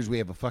 2 years, we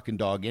have a fucking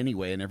dog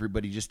anyway, and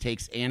everybody just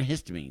takes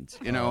antihistamines.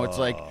 It's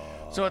like,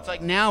 so it's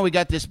like now we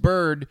got this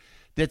bird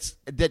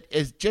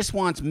that just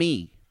wants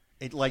me.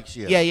 It likes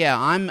you. Yeah.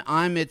 I'm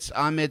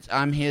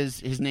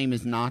his name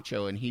is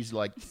Nacho, and he's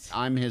like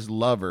I'm his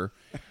lover,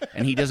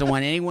 and he doesn't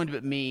want anyone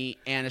but me,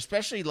 and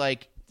especially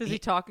like Does he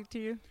talk to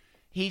you?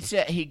 he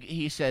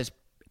says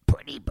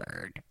pretty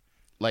bird,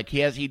 like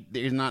he's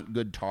not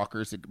good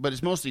talkers, but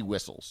it's mostly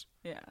whistles.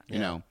 Yeah. You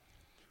know.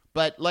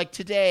 But like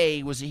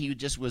today was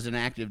an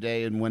active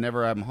day, and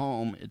whenever I'm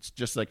home, it's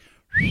just like,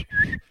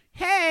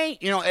 hey,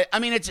 I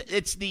mean,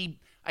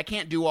 I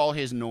can't do all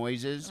his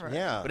noises,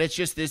 Yeah. but it's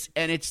just this,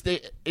 and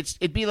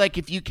it'd be like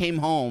if you came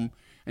home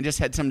and just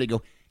had somebody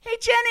go, hey,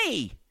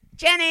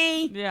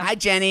 Jenny, Yeah. hi,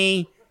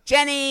 Jenny,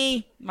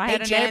 Jenny. I Hey,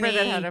 had a neighbor Jenny.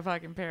 that had a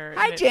fucking parrot.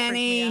 Hi, and it freaked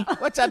me Jenny.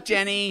 out. What's up,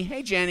 Jenny?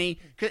 Hey, Jenny.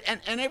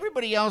 And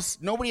everybody else,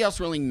 nobody else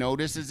really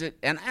notices it.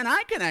 And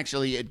I can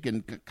actually, it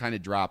can kind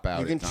of drop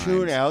out. You can at times.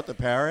 tune out the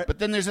parrot. But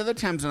then there's other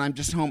times when I'm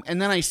just home,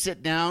 and then I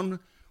sit down,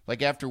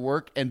 like after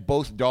work, and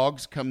both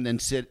dogs come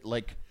and sit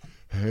like,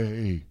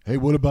 hey,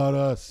 what about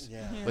us?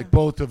 Yeah. Like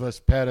both of us,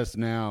 pet us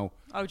now.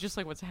 Oh, just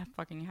like what's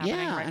fucking happening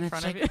Yeah, right and in it's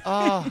front like, of you.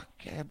 oh,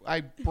 God,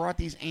 I brought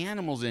these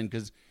animals in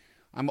because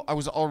I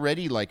was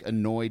already like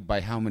annoyed by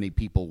how many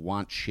people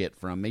want shit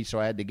from me, so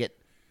I had to get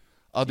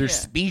other Yeah.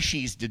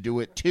 species to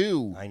do it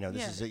too. I know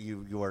this Yeah. is that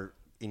you are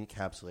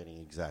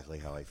encapsulating exactly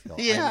how I feel.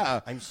 Yeah,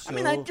 I'm so. I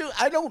mean,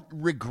 I don't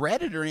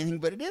regret it or anything,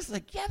 but it is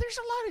like, yeah, there's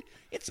a lot of.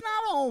 It's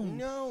not all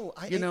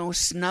No,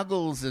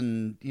 snuggles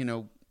and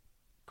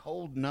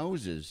cold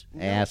noses,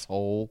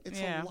 asshole. It's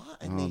Yeah. a lot.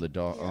 Oh, the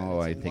dog. yeah, oh,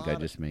 it's I a think I lot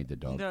of- just made the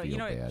dog No, feel you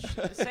know bad.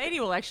 what Sadie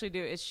will actually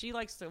do is she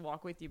likes to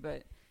walk with you,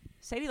 but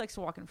Sadie likes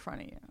to walk in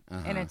front of you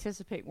and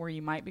anticipate where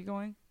you might be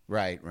going.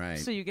 Right, right.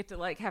 So you get to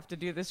like have to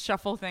do this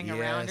shuffle thing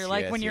around. Yes, You're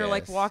like yes, when you're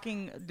like yes.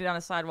 walking down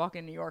a sidewalk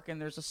in New York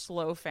and there's a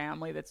slow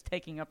family that's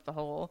taking up the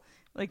whole.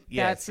 Like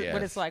Yes, that's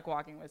what yes. it's like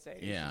walking with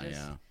Sadie. Yeah, She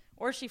just- yeah.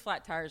 Or she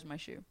flat tires my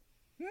shoe,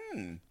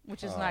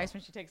 which is nice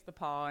when she takes the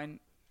paw and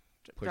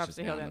drops Pushes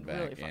the hill down down. the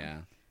back. Really fun. Yeah.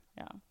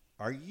 Yeah.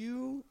 Are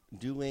you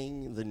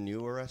doing the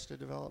new Arrested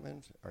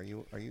Development? Are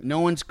you? No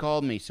one's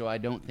called me, so I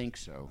don't think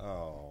so.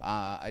 Oh.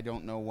 I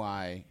don't know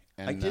why.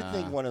 And, I did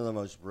think one of the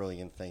most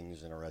brilliant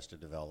things in Arrested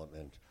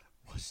Development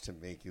was to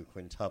make you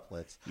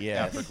quintuplets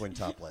Yes. after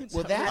quintuplets.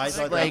 Well, that's I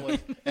thought like-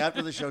 that was,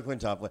 after the show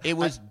quintuplet. It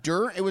was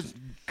It was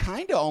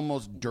kind of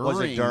almost during. Was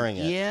it during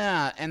it?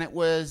 Yeah, and it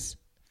was.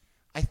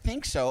 I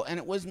think so, and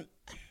it was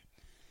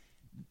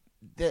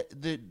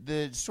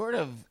the sort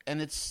of,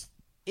 and it's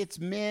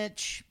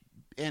Mitch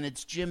and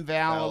it's Jim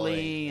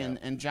Valley yeah.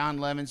 and John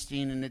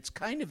Levinstein, and it's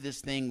kind of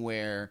this thing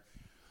where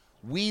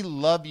we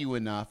love you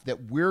enough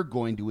that we're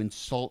going to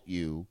insult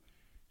you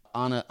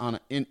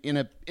in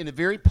a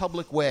very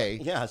public way.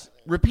 Yes.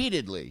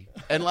 Repeatedly.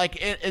 And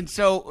and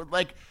so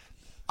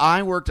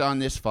I worked on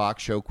this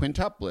Fox show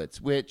Quintuplets,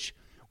 which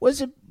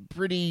was a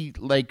pretty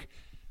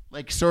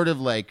sort of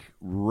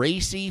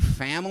racy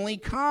family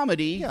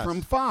comedy Yes.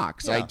 from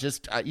Fox. Yeah.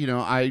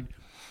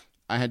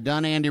 I had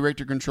done Andy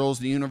Richter Controls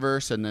the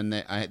Universe, and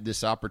then I had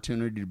this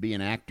opportunity to be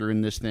an actor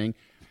in this thing,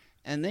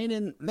 and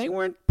they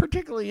weren't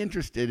particularly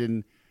interested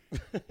in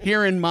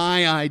hearing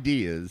my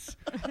ideas.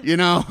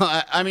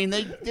 I mean,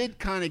 they did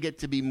kind of get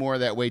to be more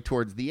that way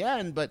towards the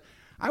end, but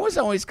I was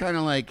always kind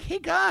of like, hey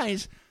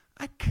guys,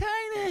 I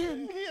kind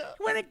of,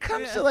 when it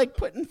comes to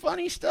putting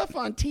funny stuff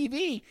on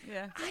TV,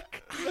 Yeah.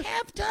 I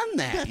have done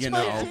that. That's you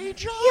my know, day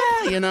job.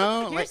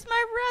 yeah, Here's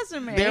my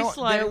resume. there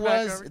Slide it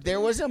back over to there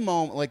you. was a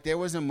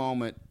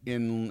moment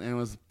in, and it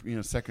was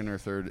second or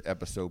third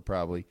episode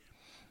probably,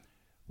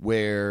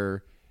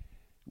 where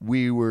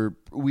we were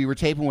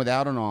taping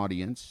without an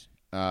audience.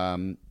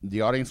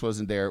 The audience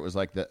wasn't there. It was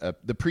like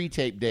the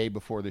pre-tape day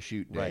before the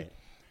shoot day. Right.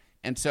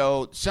 And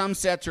so some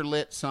sets are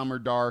lit, some are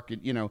dark,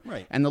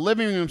 Right. And the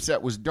living room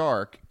set was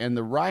dark, and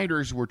the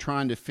writers were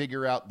trying to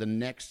figure out the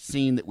next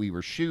scene that we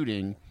were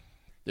shooting.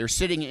 They're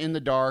sitting in the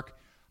dark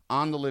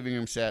on the living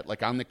room set,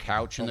 like on the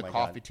couch and Oh the my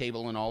coffee God.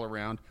 table and all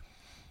around.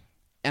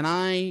 And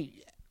I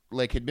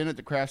had been at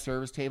the craft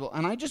service table,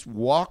 and I just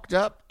walked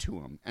up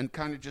to them and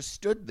kind of just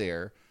stood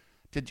there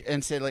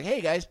and said hey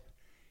guys,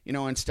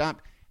 and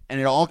stopped. And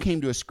it all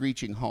came to a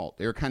screeching halt.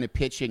 They were kind of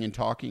pitching and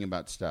talking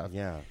about stuff.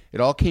 Yeah. It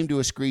all came to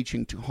a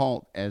screeching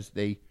halt as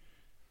they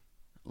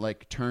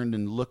turned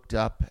and looked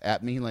up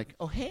at me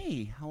oh,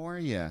 hey, how are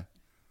you?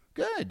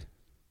 Good.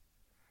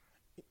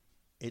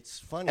 It's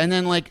funny. And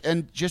then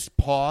and just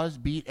pause,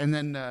 beat, and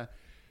then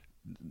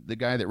the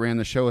guy that ran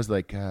the show was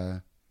like,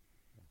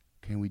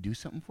 can we do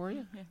something for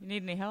you? Yeah. You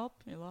need any help?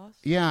 You lost?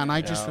 Yeah, and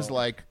I just No. was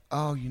like,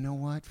 oh, you know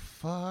what?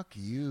 Fuck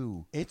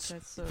you. it's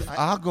That's so.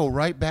 I'll go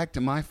right back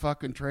to my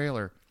fucking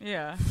trailer.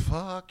 Yeah.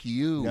 Fuck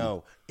you.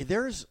 No,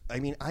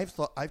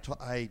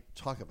 I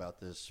talk about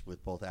this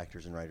with both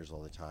actors and writers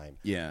all the time.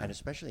 Yeah. And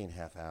especially in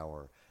Half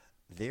Hour,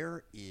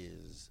 there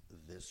is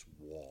this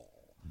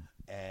wall,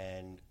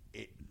 and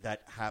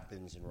that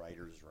happens in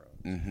writers'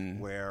 room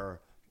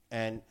where,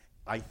 and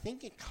I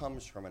think it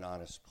comes from an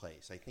honest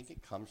place. I think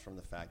it comes from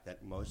the fact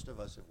that most of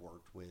us have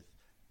worked with,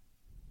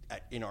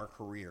 in our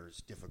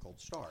careers, difficult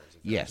stars.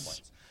 At various Yes.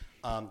 points.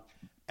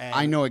 And,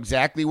 I know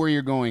exactly where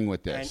you're going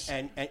with this.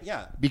 and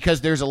yeah,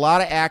 Because there's a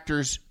lot of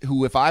actors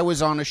who, if I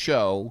was on a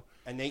show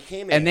and they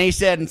came in and they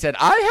said,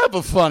 I have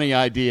a funny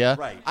idea,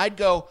 Right. I'd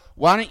go,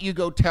 why don't you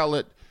go tell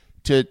it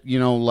to,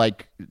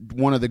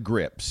 one of the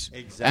grips?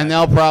 Exactly. And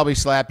they'll probably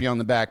slap you on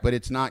the back, but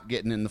it's not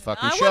getting in the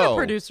fucking I show. want a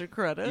producer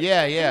credit.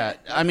 Yeah.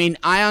 I mean,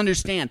 I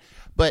understand.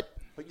 But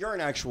But you're an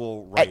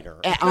actual writer.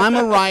 I'm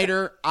a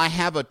writer. I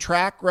have a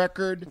track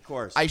record. Of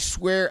course. I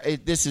swear,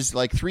 this is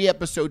 3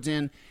 episodes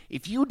in.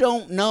 If you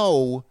don't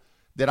know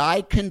that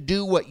I can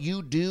do what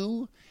you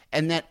do,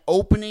 and that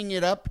opening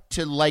it up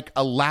to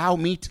allow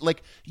me to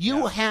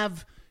you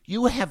have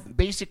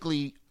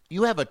basically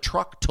you have a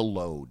truck to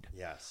load.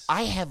 Yes.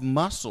 I have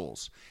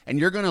muscles, and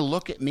you're going to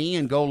look at me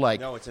and go like,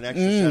 No, it's an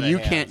extra set of you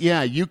hands." can't.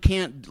 Yeah, you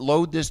can't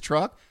load this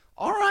truck.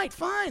 All right,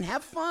 fine,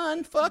 have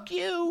fun. Fuck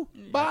you.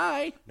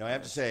 Bye. Now, I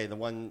have to say, the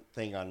one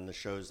thing on the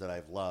shows that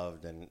I've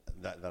loved and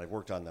that I've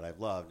worked on that I've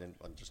loved, and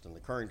just in the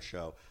current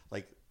show,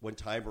 like when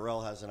Ty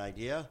Burrell has an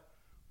idea,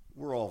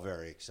 we're all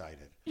very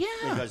excited. Yeah.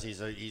 Because he's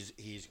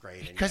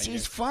great. Because and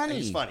he's funny.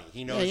 and he's funny.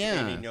 He knows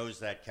Yeah. and he knows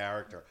that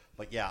character.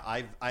 But yeah,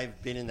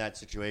 I've been in that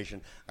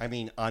situation. I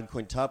mean, on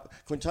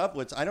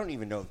Quintuplets, I don't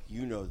even know if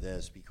you know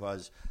this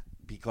because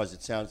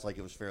it sounds like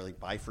it was fairly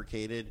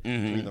bifurcated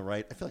between the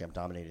right. I feel like I'm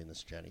dominating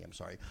this, Jenny. I'm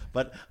sorry,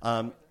 but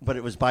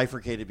it was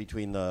bifurcated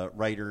between the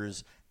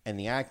writers and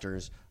the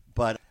actors.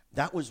 But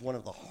that was one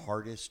of the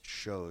hardest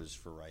shows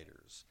for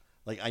writers.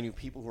 Like I knew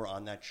people who were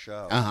on that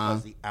show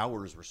because the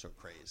hours were so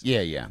crazy.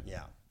 Yeah. Yeah.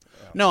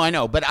 No, I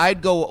know, but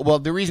I'd go. Well,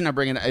 the reason I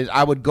bring it is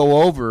I would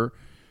go over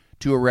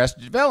to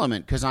Arrested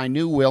Development because I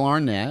knew Will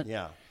Arnett.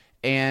 Yeah.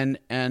 And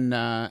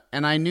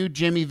I knew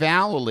Jimmy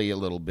Vallely a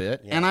little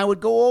bit, Yeah. and I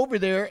would go over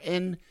there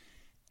and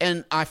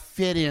I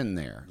fit in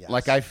there. Yes.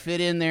 Like I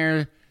fit in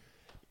there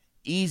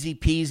easy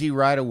peasy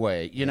right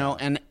away, you know,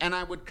 and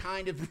I would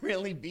kind of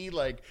really be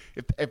like,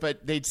 if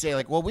they'd say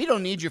like, well, we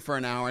don't need you for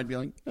an hour, I'd be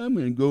like, I'm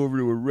going to go over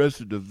to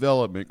Arrested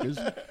Development because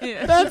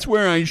that's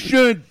where I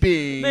should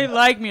be. They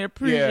like me,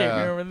 appreciate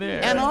me over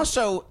there. And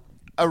also,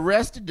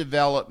 Arrested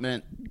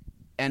Development,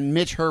 and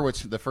Mitch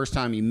Hurwitz, the first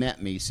time he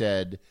met me,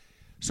 said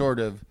sort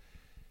of,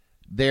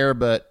 there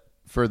but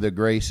for the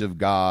grace of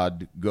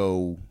God,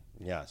 go,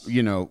 Yes.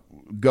 you know,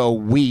 go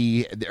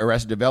we, the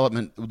Arrested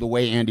Development, the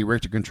way Andy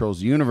Richter Controls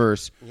the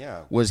Universe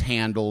was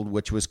handled,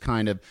 which was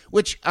kind of,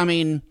 which, I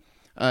mean,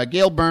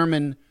 Gail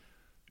Berman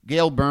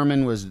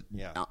was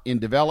in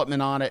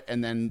development on it,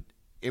 and then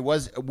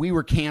we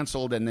were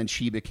canceled, and then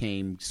she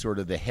became sort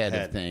of the head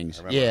of things.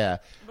 Yeah.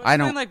 But I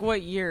don't like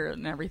what year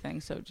and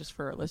everything, so just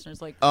for our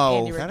listeners, like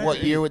Andy Richter.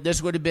 What year?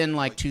 This would have been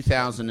like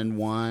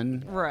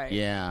 2001. Right.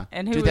 Yeah.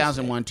 And who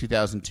 2001,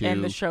 2002.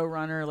 And the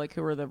showrunner, like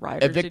who were the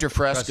writers? Victor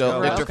Fresco.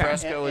 Victor Okay.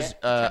 Fresco is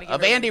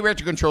of Andy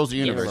Richter Controls the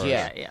Universe.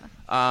 Yeah.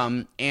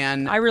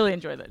 And I really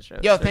enjoyed that show.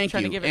 Yeah, so thank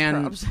trying you. To give it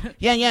And props.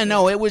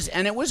 no, it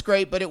was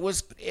great, but it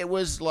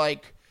was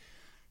like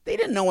they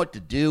didn't know what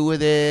to do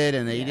with it,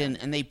 and they didn't,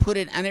 and they put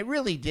it, and it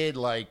really did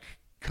like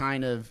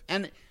kind of,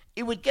 and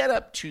it would get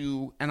up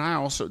to, and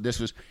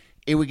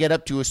it would get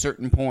up to a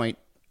certain point,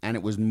 and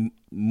it was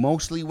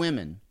mostly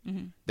women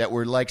that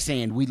were like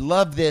saying, "We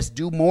love this,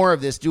 do more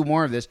of this, do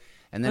more of this,"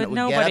 and then But it would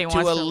nobody get up to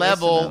wants a to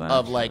level listen to that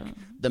of like show.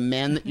 the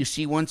men that you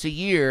see once a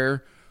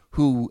year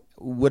who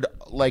would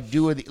like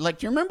do it. Like,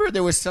 do you remember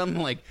there was some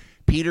like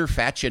Peter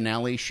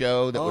Facinelli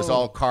show that was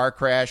all car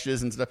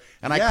crashes and stuff,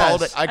 and Yes. I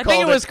called it. I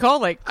think it was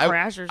called like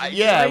Crash or something.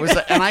 Yeah, like it was,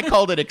 and I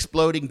called it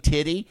Exploding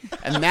Titty,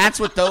 and that's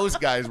what those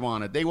guys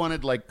wanted. They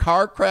wanted like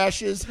car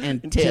crashes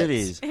and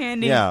titties.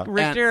 Andy Yeah.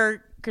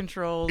 Richter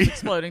controls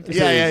exploding.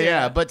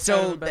 Yeah. But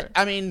so better.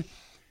 I mean,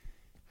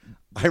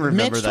 I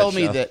remember Mitch that told show.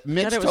 me that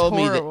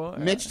horrible.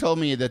 Mitch told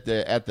me that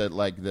at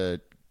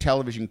the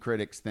television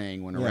critics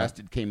thing when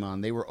Arrested came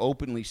on, they were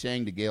openly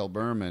saying to Gail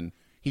Berman,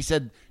 he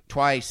said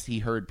twice he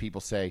heard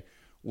people say,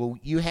 well,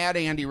 you had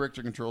Andy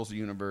Richter Controls the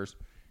Universe.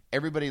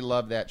 Everybody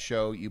loved that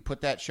show. You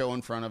put that show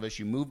in front of us.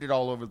 You moved it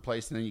all over the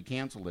place, and then you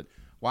canceled it.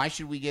 Why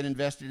should we get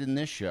invested in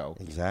this show?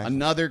 Exactly.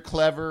 Another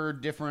clever,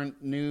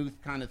 different, new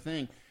kind of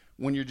thing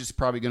when you're just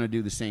probably going to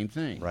do the same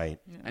thing. Right.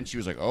 And she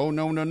was like, oh,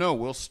 no,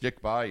 we'll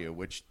stick by you,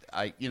 which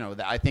I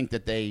think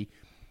that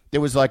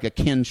there was like a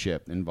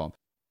kinship involved.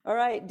 All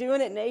right,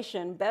 Doing It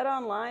Nation, Bet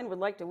Online would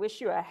like to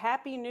wish you a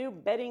happy new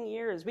betting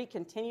year as we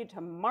continue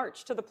to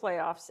march to the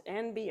playoffs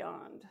and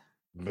beyond.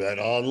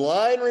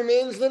 BetOnline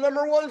remains the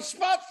number one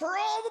spot for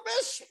all the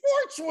best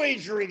sports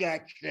wagering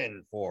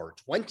action for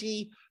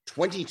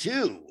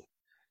 2022.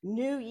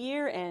 New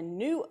year and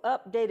new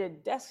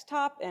updated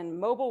desktop and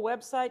mobile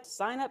website.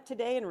 Sign up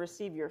today and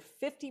receive your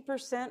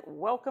 50%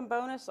 welcome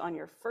bonus on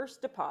your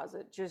first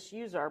deposit. Just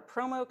use our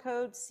promo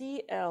code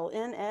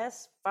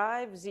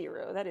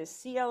CLNS50. That is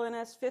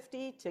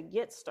CLNS50 to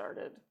get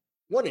started.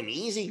 What an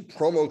easy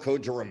promo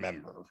code to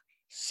remember.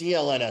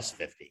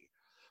 CLNS50.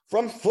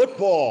 From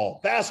football,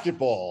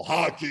 basketball,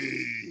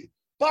 hockey,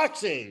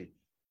 boxing,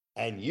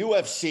 and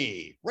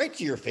UFC, right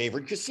to your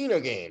favorite casino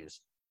games.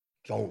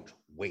 Don't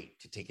wait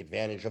to take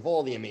advantage of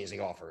all the amazing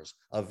offers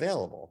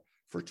available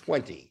for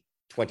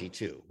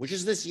 2022, which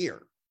is this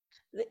year.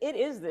 It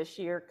is this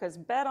year because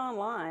Bet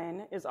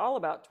Online is all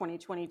about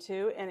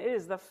 2022, and it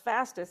is the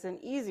fastest and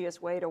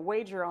easiest way to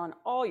wager on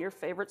all your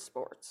favorite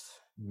sports.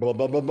 Bet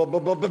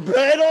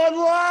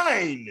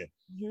Online,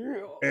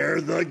 Yeah.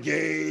 where the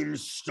game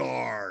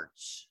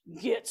starts.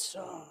 Get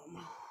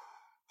some.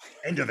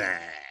 End of it.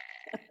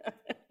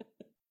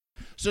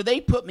 So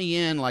they put me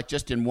in like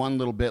just in one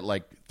little bit,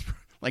 like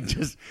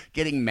just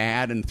getting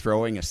mad and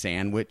throwing a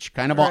sandwich.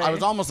 Kind of, Right. I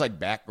was almost like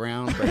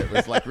background, but it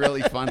was like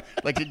really fun.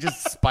 Like to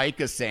just spike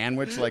a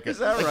sandwich, like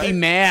be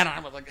mad. I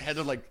was like had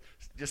to like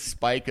just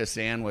spike a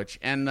sandwich,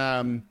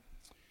 and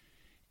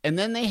And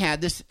then they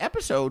had this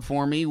episode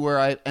for me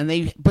where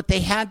they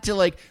had to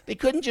like, they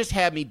couldn't just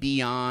have me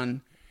be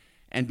on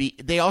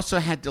they also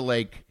had to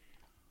like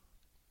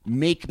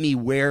make me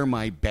wear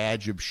my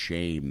badge of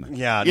shame.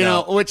 Yeah, you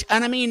know,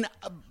 and I mean,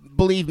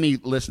 believe me,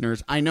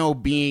 listeners, I know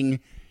being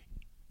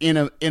in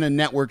a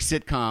network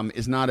sitcom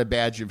is not a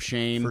badge of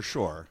shame. For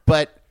sure.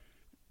 But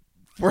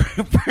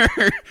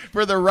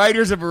for the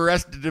writers of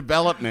Arrested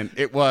Development,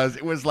 it was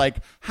like,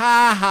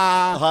 ha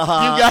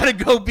ha, you got to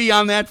go be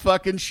on that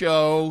fucking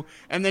show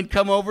and then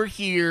come over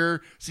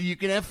here so you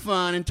can have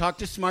fun and talk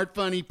to smart,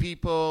 funny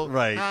people.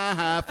 Right. Ha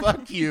ha,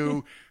 fuck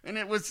you. And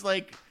it was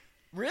like,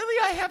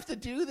 really, I have to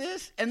do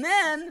this? And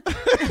then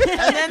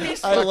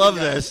these I love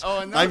fucking guys- this. Oh,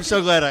 and I'm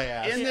so glad I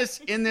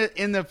asked.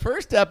 in the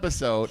first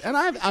episode, and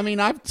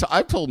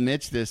I've told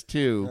Mitch this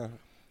too.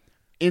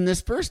 In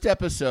this first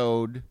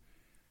episode,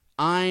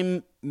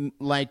 I'm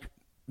like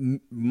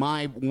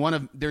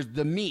there's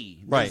the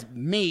me. There's Right.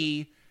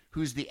 me,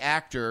 who's the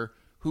actor,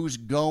 who's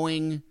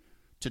going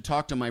to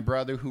talk to my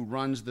brother who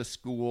runs the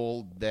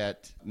school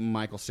that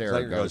Michael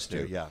Cera goes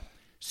to. Yeah.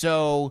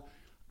 So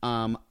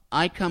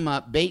I come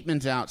up,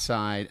 Bateman's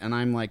outside, and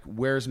I'm like,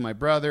 where's my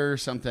brother or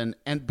something?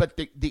 But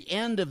the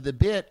end of the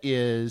bit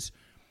is,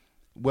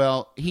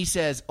 well, he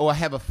says, oh, I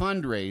have a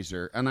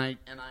fundraiser. And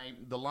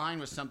the line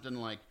was something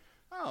like,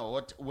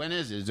 oh, when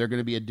is it? Is there going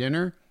to be a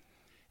dinner?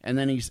 And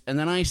then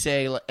I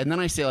say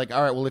like,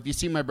 all right, well, if you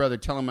see my brother,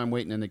 tell him I'm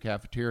waiting in the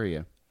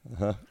cafeteria.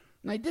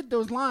 And I did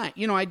those lines.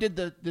 You know, I did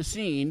the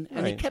scene,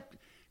 and they kept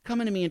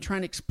coming to me and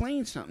trying to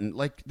explain something.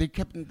 Like they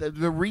kept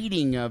the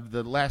reading of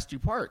the last two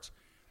parts.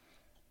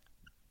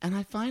 And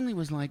I finally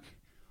was like,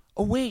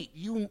 oh, wait,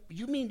 you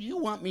mean you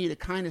want me to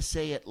kind of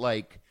say it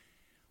like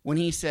when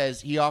he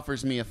says he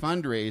offers me a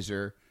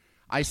fundraiser,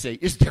 I say,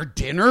 is there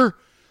dinner?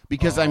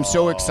 Because I'm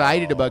so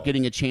excited about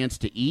getting a chance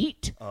to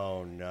eat.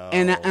 Oh, no.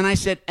 And I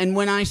said, and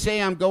when I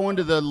say I'm going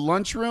to the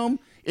lunchroom,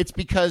 it's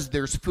because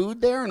there's food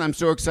there and I'm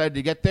so excited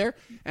to get there.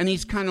 And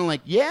he's kind of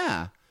like,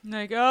 yeah.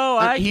 Like, oh,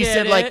 I he get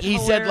said it. like he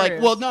said like,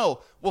 Hilarious. well, no.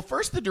 Well,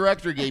 first the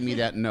director gave me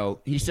that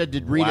note. He said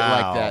to read it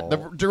like that. The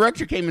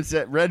director came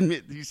and read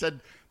me. He said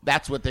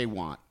that's what they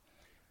want.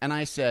 And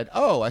I said,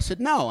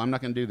 no, I'm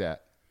not going to do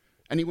that.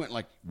 And he went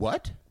like,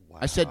 what? Wow.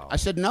 I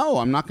said no,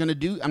 I'm not going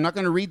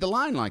to read the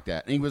line like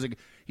that. And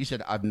he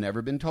said, I've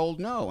never been told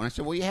no. And I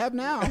said, well, you have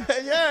now.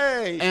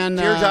 Yay! And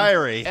Dear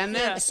diary. And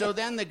then so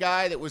then the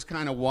guy that was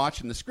kind of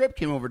watching the script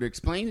came over to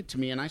explain it to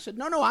me, and I said,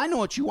 no, I know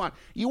what you want.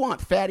 You want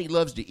Fatty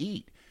loves to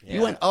eat. Yeah.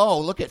 You went, oh,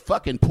 look at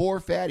fucking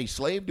poor Fatty,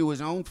 slave to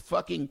his own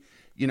fucking,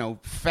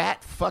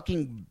 fat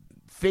fucking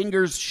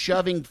fingers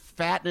shoving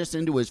fatness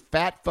into his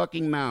fat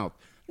fucking mouth.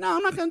 No,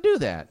 I'm not going to do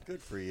that.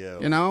 Good for you.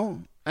 You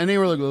know? And they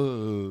were like,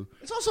 oh.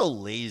 It's also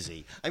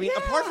lazy. I mean,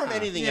 apart from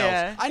anything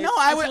else. I know.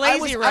 It's lazy I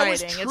was writing.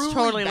 It's truly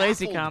totally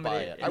lazy baffled by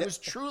comedy. it. I was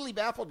truly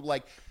baffled.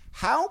 Like,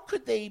 how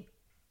could they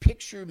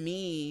picture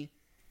me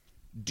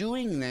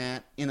doing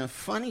that in a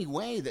funny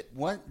way that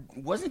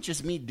wasn't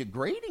just me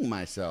degrading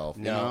myself?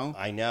 No, you know?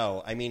 I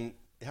know. I mean,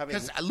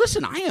 Because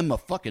listen, I am a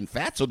fucking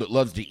fatso that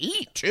loves to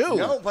eat too.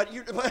 No, but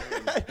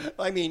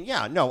I mean,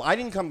 yeah, no, I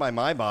didn't come by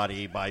my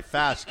body by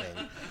fasting.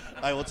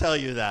 I will tell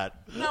you that.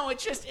 No,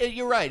 it's just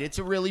you're right. It's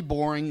a really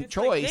boring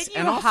choice. Like, didn't you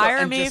and also, hire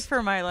and me just,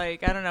 for my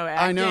acting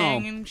I know.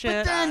 and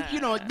shit? But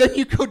then then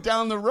you go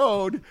down the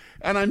road,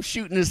 and I'm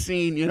shooting a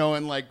scene,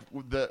 in like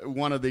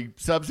one of the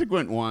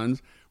subsequent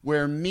ones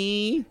where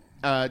me,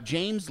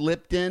 James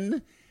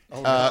Lipton.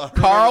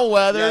 Carl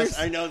Weathers Yes,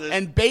 I know this.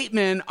 and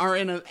Bateman are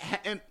in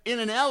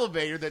an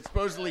elevator that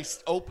supposedly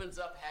opens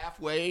up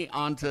halfway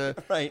onto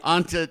Right.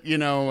 onto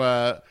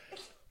the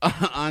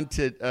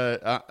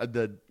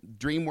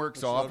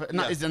DreamWorks office.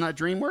 yeah. Is it not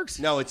DreamWorks?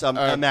 No, it's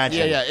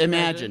Imagine. Yeah,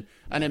 Imagine.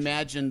 And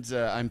Imagine's.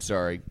 I'm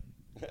sorry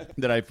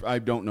that I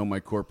don't know my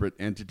corporate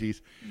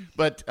entities,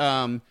 but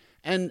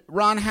and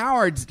Ron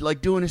Howard's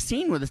like doing a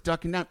scene with us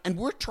ducking down, and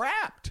we're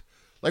trapped.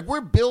 Like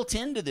we're built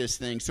into this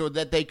thing so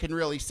that they can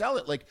really sell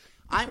it. Like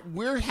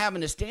we're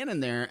having to stand in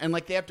there, and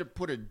like they have to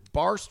put a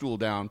bar stool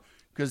down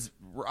because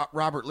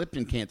Robert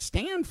Lipton can't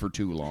stand for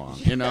too long,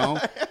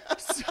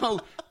 So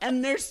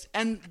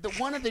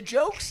one of the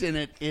jokes in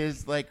it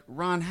is like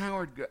Ron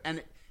Howard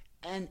and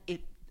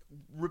it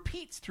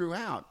repeats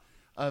throughout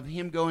of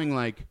him going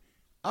like,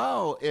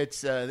 oh,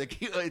 it's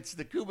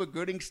the Cuba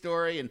Gooding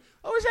story, and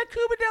oh, is that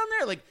Cuba down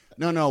there? Like,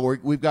 no,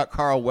 we've got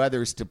Carl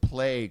Weathers to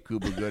play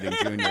Cuba Gooding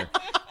Jr.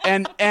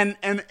 and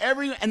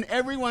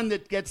everyone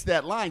that gets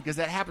that line, because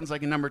that happens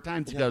like a number of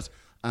times, he goes,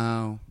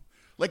 oh,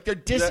 like they're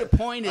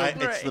disappointed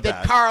it's the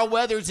that best. Carl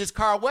Weathers is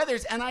Carl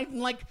Weathers, and I'm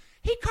like,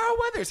 hey, Carl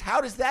Weathers, how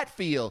does that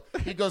feel?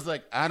 He goes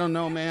like, I don't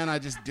know, man, I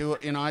just do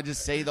it, I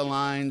just say the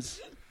lines.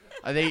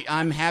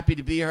 I'm happy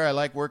to be here. I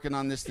like working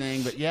on this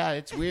thing, but yeah,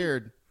 it's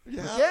weird.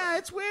 Yeah,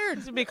 it's weird.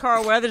 This would be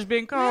Carl Weathers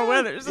being Carl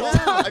Weathers. Yeah,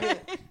 I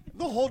mean,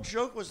 the whole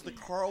joke was the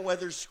Carl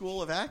Weathers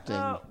School of Acting.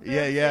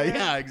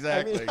 Yeah,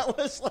 exactly. I mean, that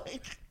was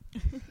like...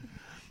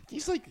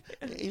 He's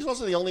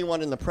also the only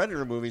one in the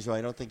Predator movies who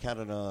I don't think had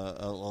an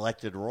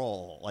elected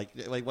role. Like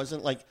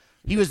wasn't like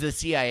He was the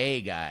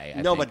CIA guy.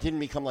 I no, think. but didn't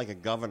become like a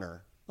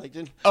governor. Like,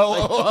 didn't,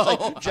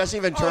 Oh, like Jesse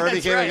Ventura that's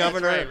became right, a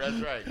governor.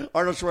 That's right.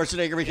 Arnold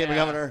Schwarzenegger became a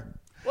Yeah. governor.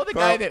 Well,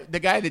 the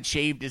guy that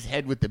shaved his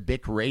head with the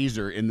Bic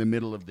razor in the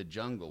middle of the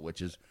jungle,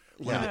 which is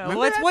Yeah. Well,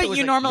 that's what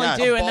you normally yeah,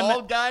 do a in the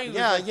bald guy. who was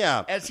Yeah, like-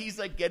 yeah. As he's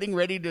like getting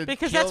ready to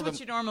because kill that's them. what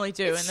you normally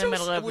do It's in the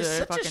middle so- of it was the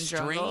such fucking a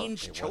jungle.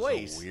 strange It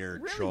choice. was a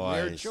weird Really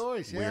choice. Weird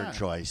choice. Weird Yeah.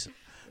 choice.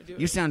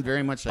 You sound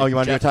very much like Oh, you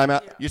want to do a Jeff-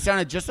 timeout? You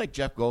sounded just like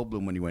Jeff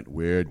Goldblum when you went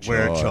weird choice.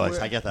 Weird choice.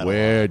 I get that.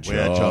 Weird a lot.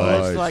 Weird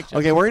choice. choice. Like-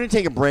 Okay, we're going to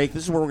take a break.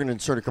 This is where we're going to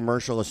insert a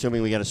commercial,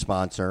 assuming we get a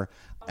sponsor.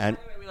 And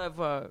By the way, we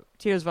love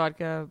Tito's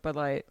vodka, Bud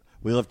Light.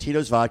 we love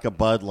Tito's Vodka,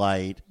 Bud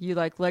Light, You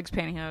like legs,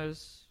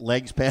 pantyhose.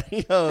 Legs,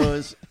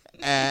 Pantyhose,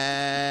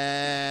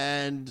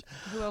 and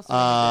Who else? do we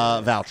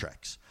do?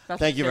 Valtrex. Valtrex,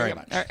 Thank you there very you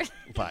go. much. All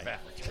right. Bye.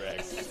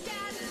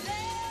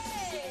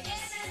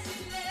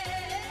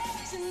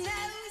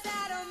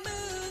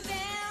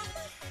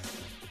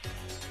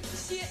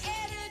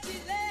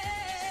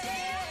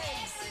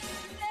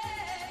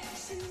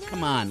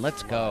 Come on,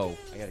 let's go.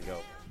 I got to go.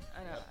 I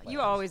know. You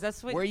always.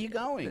 That's what. Where are you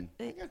going?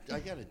 I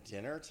got a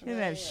dinner You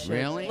tonight. have shit.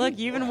 Really? Look,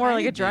 you even What wore kind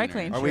like a of dry dinner?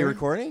 clean. Are we shirt.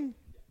 recording?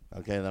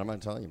 Okay, then I'm going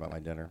to tell you about my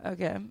dinner.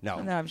 Okay. No.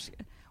 I'm just,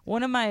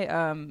 one of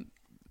my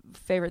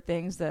favorite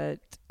things that.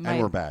 And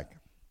we're back.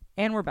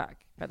 And we're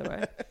back. By the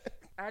way,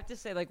 I have to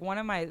say, like one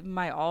of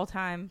my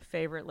all-time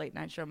favorite late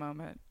night show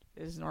moment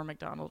is Norm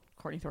Macdonald,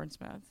 Courtney Thorne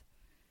Smith.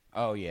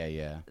 Oh yeah,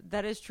 yeah.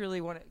 That is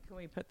truly one. Can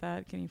we put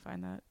that? Can you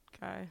find that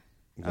guy?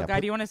 Yeah, Guy,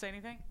 put- do you want to say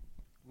anything?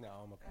 No,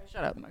 I'm okay.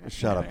 Shut up. Okay.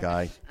 Shut up,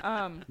 guy.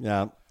 Um,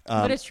 Yeah.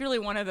 but it's truly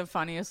one of the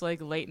funniest like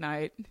late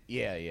night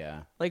Yeah,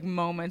 yeah. like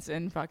moments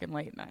in fucking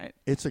late night.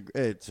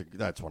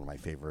 That's one of my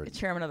favorites.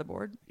 Chairman of the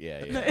board.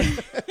 Yeah, yeah.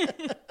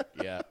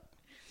 yeah.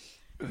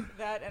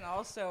 That and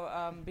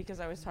also because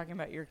I was talking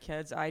about your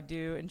kids, I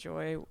do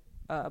enjoy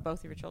both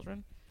of your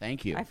children.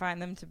 Thank you. I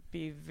find them to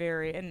be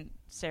very, and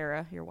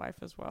Sarah, your wife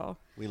as well.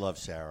 We love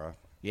Sarah.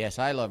 Yes,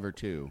 I love her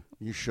too.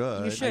 You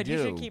should. You should. You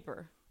do. should keep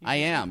her. I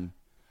am.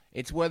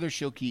 It's whether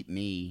she'll keep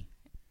me,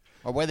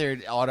 or whether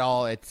it at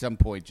all at some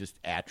point just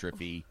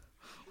atrophy.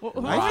 What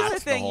was Lots the the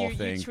thing whole you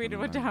thing tweeted from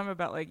one her. time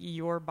about like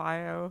your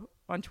bio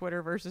on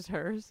Twitter versus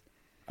hers?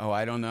 Oh,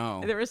 I don't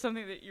know. There was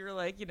something that you were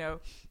like,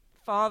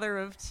 father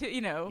of two,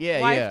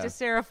 Yeah, wife yeah. to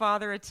Sarah,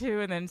 father of two,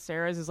 and then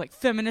Sarah's is like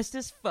feminist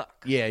as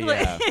fuck. Yeah,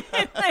 yeah.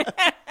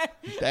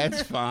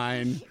 That's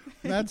fine.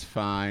 That's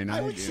fine.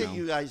 I would you say know.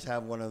 you guys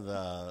have one of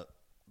the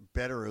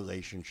better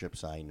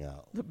relationships I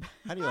know.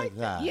 How do you like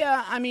that?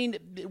 Yeah, I mean,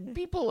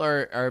 people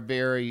are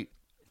very.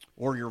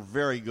 Or you're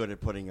very good at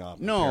putting up.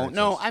 No,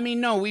 appearances. I mean,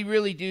 no, we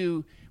really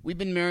do. We've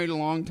been married a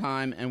long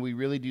time, and we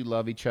really do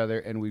love each other,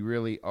 and we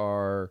really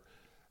are.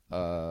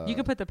 You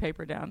can put the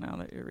paper down now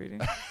that you're reading.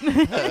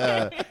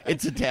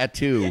 It's a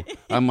tattoo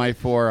on my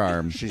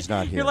forearm. She's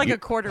not here. You're like a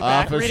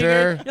quarterback. reading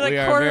Officer, you're like we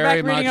are quarterback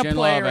very reading much a in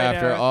play love right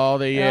after now. all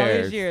the All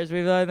years. these years,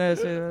 we've done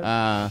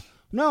this.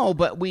 No,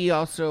 but we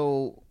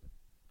also.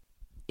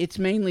 It's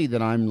mainly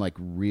that I'm like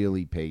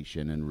really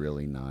patient and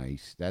really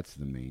nice. That's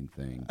the main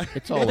thing.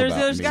 It's all There's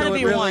about me. gotta So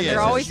be it really one. is.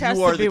 There always You has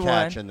are to be the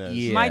catch one. in this.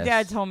 Yeah. My Yes.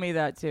 dad told me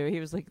that too. He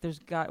was like, "There's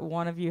got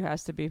one of you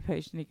has to be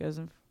patient." He goes,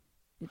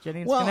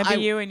 "Jenny, it's Well, gonna be I-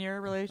 you in your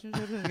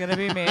relationship. It's gonna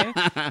be me."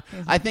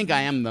 I think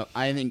I am the.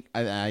 I think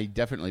I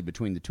definitely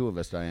between the two of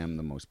us, I am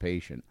the most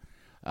patient.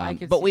 I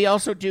could But see we that.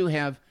 also do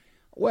have.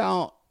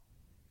 Well,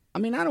 I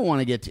mean, I don't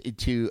want to get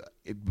too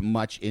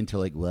much into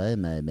like my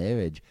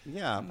marriage.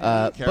 Yeah.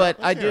 But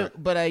I do.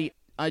 But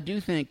I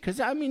do think because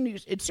I mean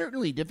it's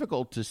certainly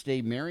difficult to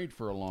stay married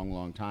for a long,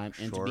 long time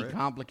and Sure to be is.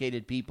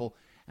 complicated people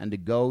and to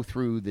go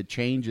through the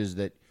changes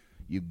that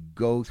you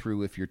go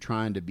through if you're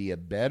trying to be a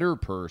better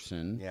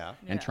person Yeah.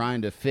 and Yeah.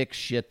 trying to fix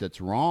shit that's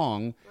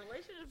wrong.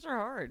 Relationships are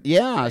hard.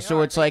 Yeah, They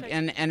so are. it's They like,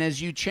 take- and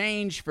as you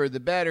change for the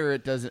better,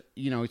 it doesn't.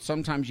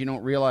 Sometimes you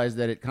don't realize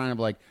that it kind of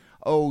like,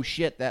 oh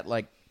shit, that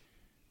like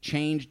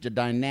changed the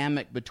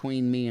dynamic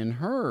between me and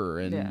her,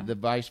 and Yeah. the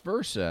vice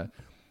versa.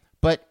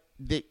 But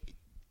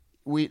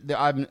we've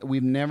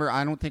never.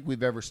 I don't think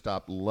we've ever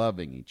stopped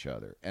loving each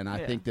other, and I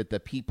Yeah. think that the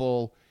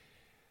people.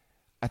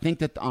 I think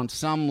that on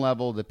some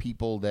level, the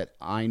people that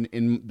I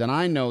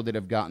know that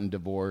have gotten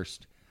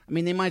divorced, I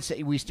mean, they might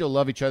say we still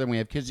love each other and we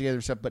have kids together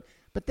and stuff,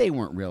 but they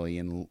weren't really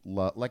in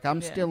love. Like I'm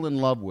Yeah. still in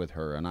love with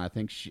her, and I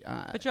think she.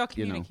 But y'all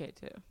you know. communicate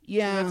too.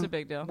 Yeah, that's a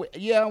big deal.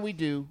 Yeah, we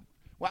do.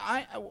 Well,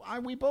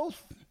 we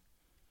both.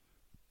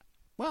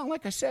 Well,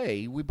 like I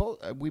say, we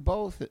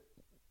both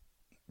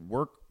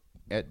work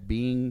at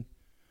being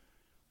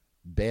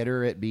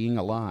better at being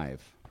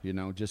alive.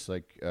 Just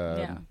like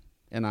Yeah.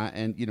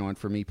 And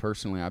for me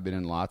personally, I've been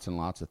in lots and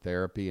lots of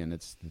therapy, and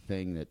it's the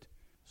thing that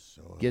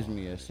gives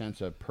me a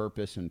sense of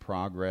purpose and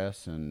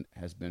progress, and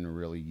has been a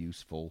really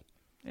useful.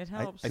 It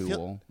helps. I Tool.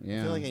 feel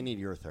Yeah. like I need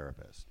your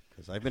therapist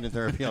because I've been in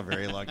therapy a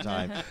very long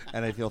time,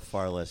 and I feel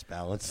far less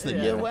balanced than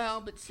Yeah, you.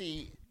 well, but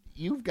see,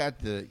 you've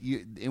got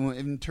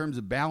in terms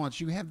of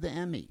balance, you have the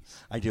Emmys.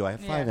 I do. I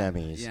have 5 Yeah.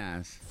 Emmys.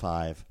 Yes.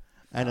 5.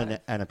 And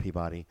a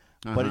Peabody.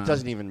 But it Uh-huh.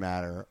 doesn't even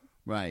matter.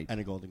 Right. And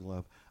a Golden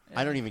Globe.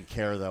 I don't even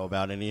care, though,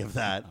 about any of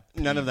that.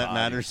 None of that Peabody.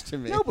 matters to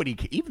me. Nobody,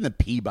 even the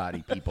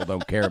Peabody people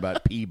don't care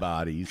about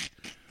Peabodys.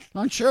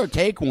 I'm sure.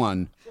 Take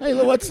one. Hey,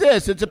 look, what's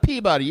this? It's a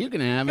Peabody. You can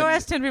have Go it.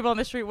 ask 10 people on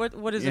the street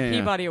what is Yeah, a yeah.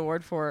 Peabody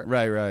Award for?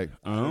 Right.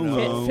 I don't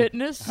know.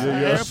 Fitness?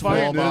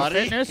 small body.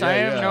 Fitness? Yeah, I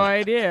have yeah. no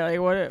idea.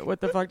 Like, what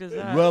the fuck does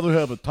that? Rather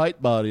have a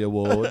tight body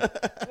award.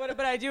 But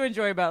I do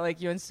enjoy about like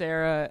you and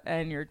Sarah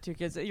and your two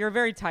kids. You're a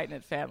very tight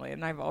knit family,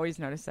 and I've always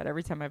noticed that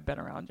every time I've been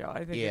around y'all.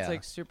 I think Yeah. it's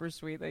like super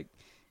sweet. Like,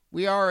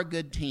 We are a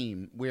good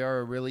team. We are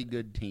a really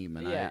good team,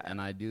 and Yeah.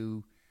 I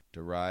do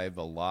derive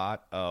a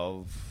lot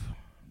of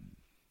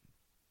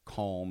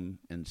calm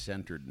and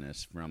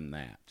centeredness from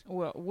that.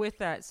 well, with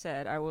that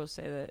said, I will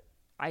say that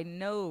I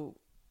know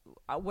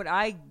what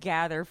I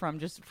gather from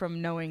just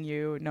from knowing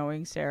you,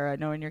 knowing Sarah,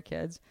 knowing your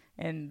kids,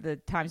 and the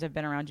times I've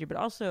been around you, but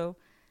also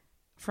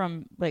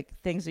from like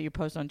things that you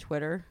post on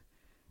Twitter.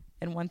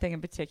 And one thing in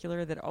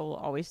particular that will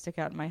always stick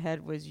out in my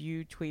head was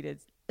you tweeted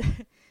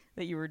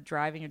that you were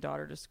driving your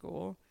daughter to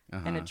school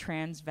and a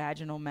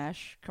transvaginal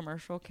mesh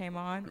commercial came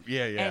on.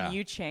 Yeah, yeah. And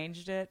you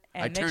changed it.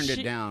 And I then turned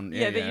it down. Yeah,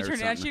 Yeah, then yeah, you or turned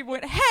it down. something. She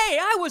went, "Hey,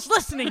 I was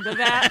listening to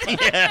that."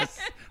 Yes,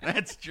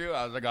 that's true.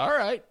 I was like, all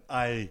right.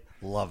 I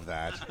love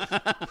that.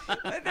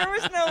 There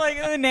was no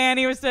like the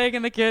nanny was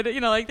taking the kid.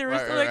 You know, like there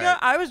was Right, like right.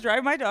 I was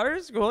driving my daughter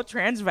to school.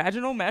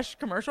 Transvaginal mesh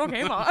commercial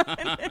came on.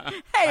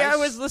 Hey, I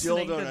was listening still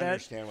to don't that.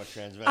 understand what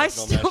I transvaginal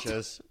still mesh don't-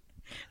 is.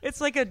 It's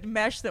like a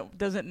mesh that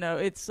doesn't know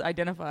it's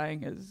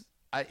identifying as.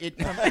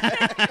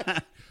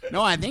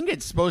 No, I think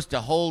it's supposed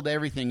to hold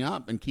everything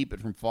up and keep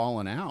it from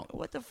falling out.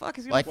 What the fuck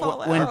is gonna Like fall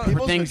when out? people-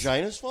 People's things-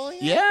 vaginas falling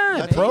out? Yeah,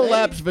 That's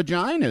prolapse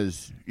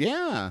vaginas.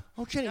 Yeah.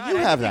 Oh, Jenny, God, you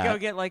I have need to that. Go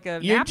get like a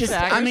You're knapsack just,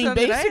 or I mean,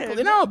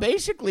 something.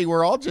 basically,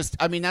 we're all just,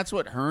 I mean, that's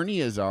what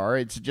hernias are.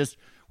 It's just,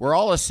 we're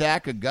all a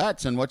sack of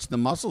guts, and once the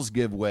muscles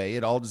give way,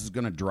 it all just is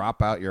going to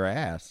drop out your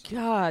ass.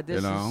 God,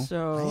 this You know? is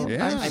so.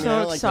 Yeah. I'm I mean,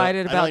 so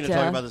excited I don't like about to talk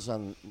death. about this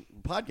on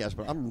podcast,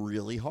 but I'm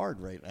really hard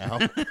right now.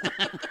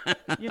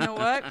 You know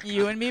what?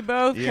 You and me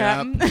both, Yep.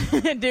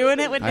 Captain. Doing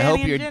it with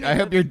Danny and Jenny. I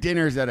hope your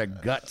dinner's at a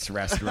guts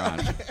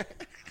restaurant.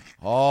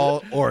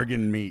 All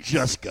organ meat.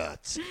 Just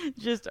guts.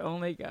 Just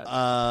only got.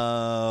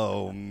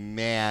 Oh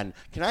man,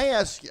 can I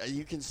ask?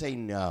 You can say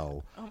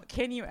no.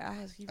 Can you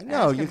ask? You've No,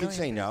 asked a you can million say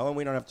things. no, and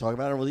we don't have to talk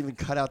about it. We'll even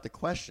cut out the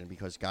question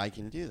because Guy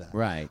can do that.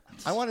 Right.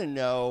 I want to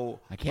know.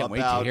 I can't wait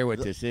to about hear what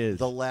the- this is.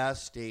 The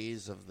last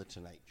days of the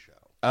Tonight Show.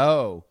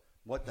 Oh.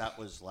 What that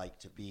was like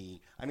to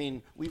be. I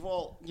mean, we've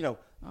all,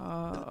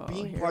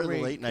 being here part of the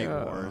we late night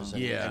go. wars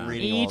and, Yeah. and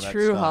reading E all that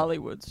true stuff.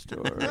 Hollywood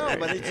story. No,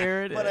 but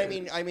Here it I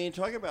is. mean,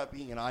 talking about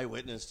being an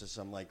eyewitness to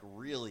some like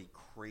really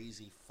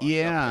crazy fucked up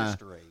Yeah.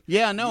 history.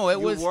 Yeah, no, it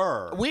You was.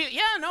 were.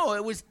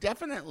 It was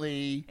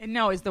definitely. And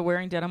no, is the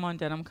wearing denim on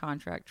denim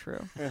contract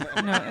true?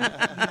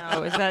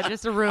 no, is that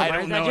just a rumor? I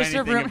don't is that know just a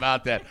anything rumor?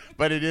 about that,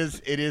 but it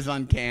is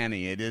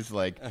uncanny. It is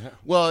like,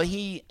 well,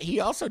 he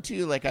also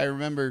too, like I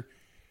remember,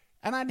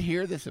 and I'd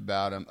hear this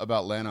about him,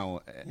 about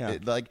Leno, Yeah.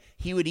 like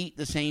he would eat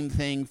the same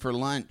thing for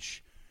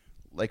lunch,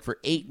 like for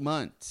 8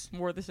 months.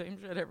 Wore the same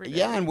shit every day.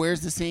 Yeah, and wears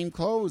the same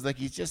clothes. Like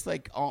he's just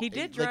like all. he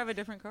did like, drive a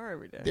different car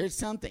every day. There's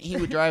something he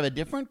would drive a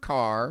different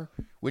car,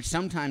 which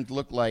sometimes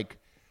looked like.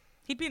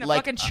 He'd be in a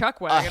like fucking chuck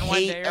wagon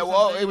one day. Or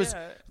well, something. it was.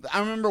 Yeah. I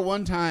remember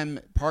one time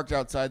parked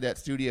outside that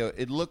studio.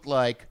 It looked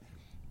like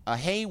a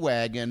hay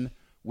wagon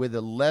with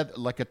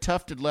like a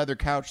tufted leather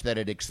couch that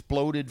had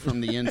exploded from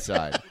the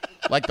inside.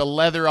 Like the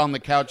leather on the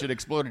couch had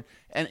exploded,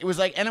 and it was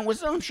like, and it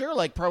was, I'm sure,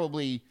 like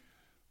probably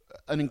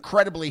an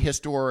incredibly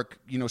historic,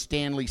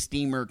 Stanley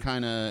Steamer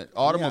kind of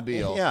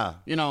automobile. Yeah.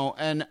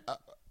 And.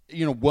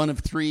 One of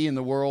 3 in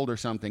the world or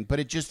something, but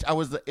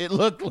it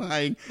looked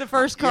like The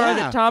first car Yeah.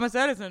 that Thomas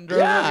Edison drove.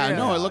 Yeah,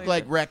 no, it looked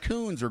like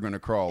raccoons were going to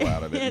crawl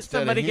out of it. Yeah,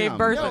 instead somebody of gave him.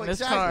 birth No, in this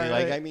exactly. car.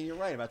 Like, right? I mean, you're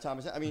right about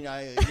Thomas. I mean,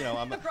 I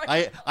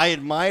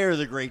admire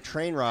the great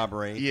train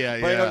robbery.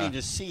 Yeah, but I don't yeah. need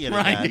to see it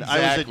Right, again. I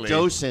was a exactly.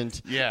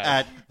 docent Yeah.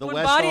 at the When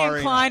West Bonnie and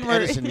Orange Clyde were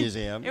Edison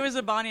Museum. It was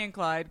a Bonnie and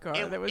Clyde car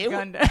that was it wa-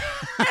 gunned down.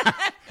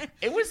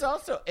 It was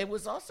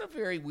also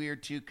very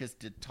weird too, because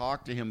to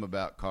talk to him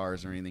about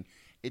cars or anything,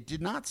 it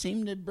did not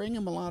seem to bring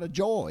him a lot of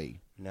joy.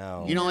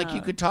 No. Like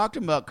you could talk to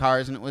him about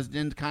cars, and it was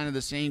in kind of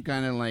the same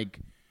kind of like,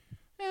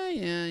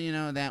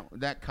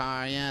 that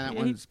car, that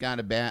one's got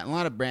a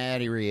lot of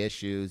battery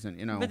issues, and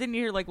But then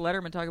you hear like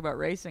Letterman talk about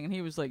racing, and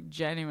he was like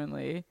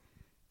genuinely.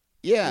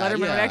 yeah, Letterman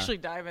would yeah. actually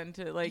dive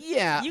into like.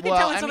 Yeah, you can well,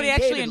 tell when I somebody mean,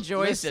 actually David,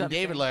 enjoys listen, something.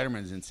 David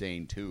Letterman's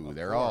insane too.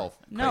 They're all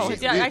No,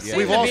 crazy. yeah, I see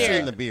We've the all beard.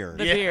 seen the beard.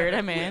 The beard,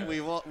 I mean.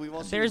 We've all seen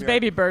There's the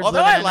beard. baby birds. Although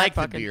living I in like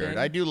that the fucking beard, thing.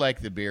 I do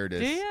like the beard. Do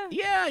you?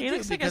 Yeah, I He do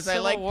looks like a because I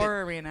Civil like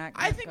War reenactment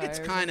I think guy it's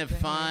or kind of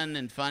something. fun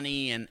and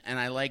funny, and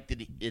I like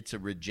that it's a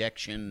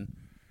rejection.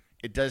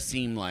 It does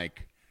seem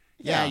like,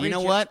 yeah, you know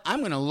what? I'm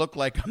going to look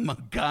like I'm a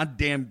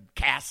goddamn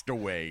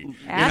castaway.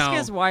 Ask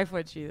his wife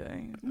what she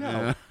thinks.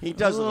 No, he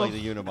does look like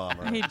the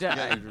Unabomber. He does.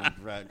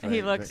 Yeah,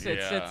 He looks.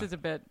 Yeah. It's a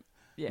bit.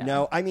 Yeah.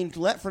 No, I mean,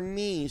 for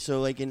me,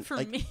 so like in For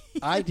like, me,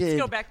 I did.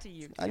 Let's go back to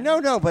you. Ken.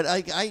 No, but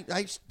I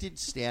did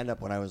stand up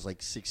when I was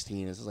like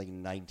 16. This is like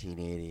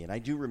 1980, and I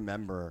do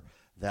remember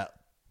that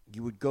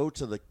you would go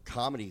to the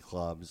comedy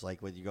clubs,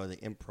 like when you go to the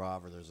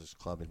Improv, or there's this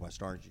club in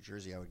West Orange, New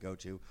Jersey, I would go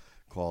to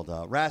called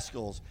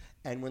Rascals,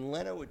 and when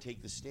Leno would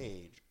take the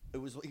stage, he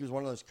was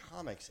one of those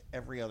comics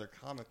every other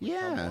comic would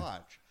Yeah. come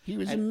watch. He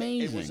was And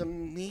amazing. It was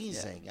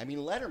amazing. I mean,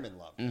 Letterman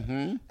loved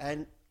him,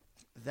 and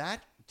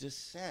that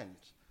descent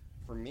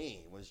for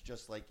me was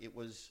just like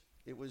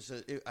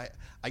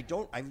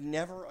I've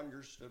never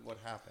understood what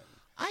happened.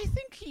 I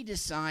think he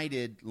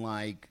decided,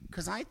 like,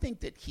 because I think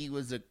that he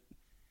was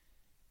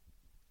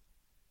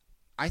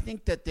I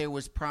think that there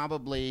was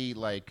probably,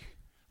 like,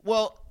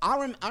 well, I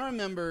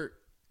remember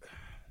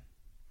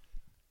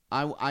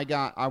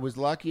I was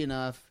lucky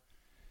enough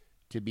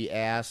to be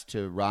asked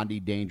to Rodney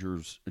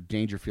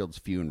Dangerfield's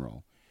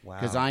funeral. Wow.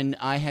 Because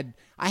I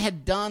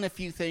had done a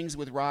few things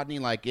with Rodney,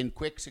 like, in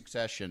quick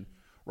succession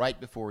right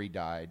before he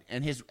died,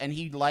 and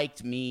he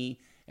liked me,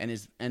 and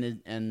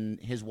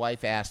his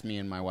wife asked me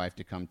and my wife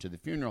to come to the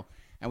funeral,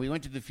 and we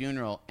went to the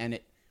funeral, and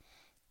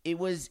it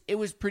was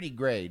pretty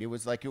great. It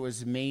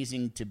was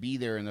amazing to be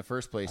there in the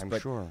first place. I'm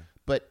sure.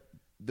 But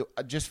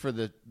just for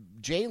the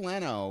Jay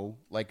Leno,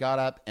 like, got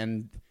up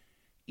and,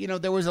 you know,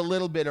 there was a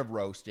little bit of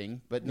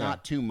roasting, but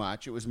not too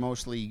much. It was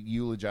mostly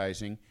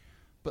eulogizing.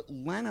 But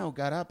Leno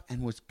got up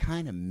and was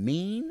kind of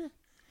mean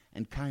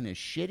and kind of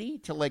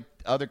shitty to, like,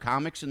 other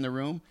comics in the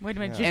room. Wait a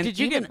minute, And did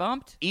you even- get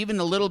bumped? Even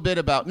a little bit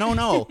about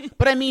no,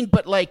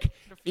 but like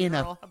in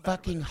funeral, a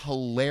fucking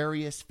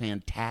hilarious,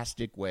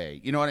 fantastic way.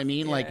 You know what I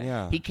mean? Like,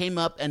 he came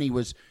up and it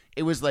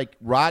was like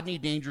Rodney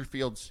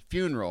Dangerfield's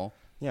funeral,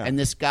 and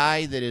this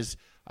guy that is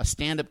a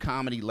stand-up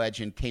comedy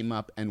legend came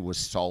up and was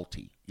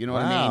salty. You know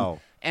what I mean? Wow.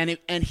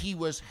 And he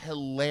was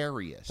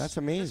hilarious. That's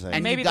amazing.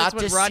 And Maybe you that's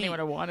got what to Rodney see- would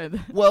have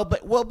wanted.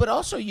 But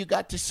also you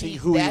got to see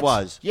who he that's-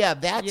 was. Yeah,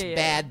 that's Yeah.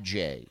 Bad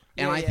Jay.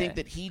 And Yeah, I think yeah.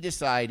 that he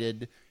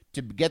decided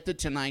to get the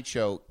Tonight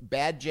Show,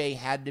 Bad Jay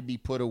had to be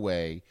put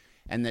away,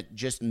 and that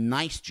just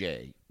Nice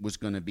Jay was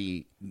going to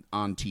be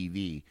on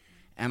TV.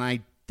 And I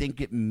think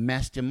it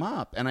messed him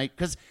up. And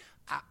because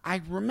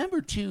I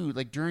remember, too,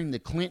 like during the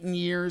Clinton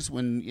years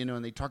when, you know,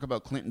 and they talk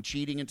about Clinton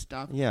cheating and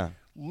stuff. Yeah.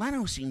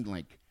 Leno seemed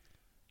like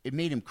it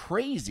made him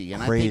crazy.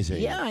 And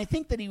Crazy. I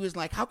think that he was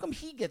like, how come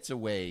he gets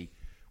away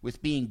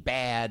with being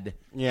bad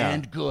Yeah.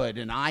 and good,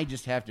 and I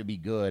just have to be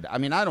good? I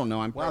mean, I don't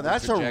know. I'm Wow, probably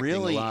that's a projecting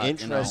really lot,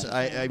 you know. interesting.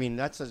 I mean,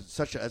 that's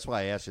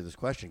why I asked you this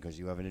question, because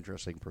you have an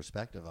interesting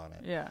perspective on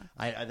it. Yeah.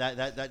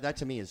 That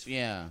to me is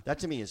that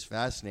to me is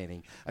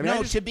fascinating. I mean,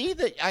 I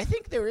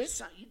think there is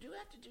some, you do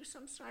have to do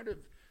some sort of,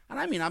 and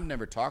I mean, I've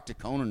never talked to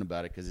Conan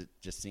about it because it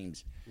just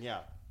seems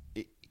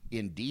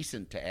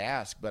indecent to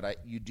ask, but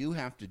you do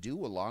have to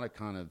do a lot of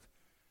kind of,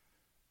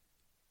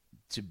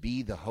 to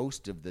be the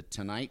host of the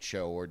Tonight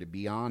Show or to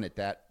be on at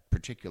that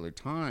particular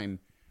time,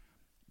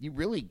 you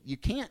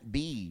can't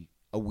be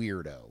a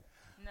weirdo.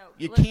 No,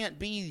 You can't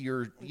be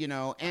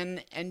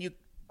and you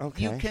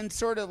Okay. can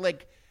sort of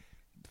like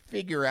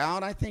figure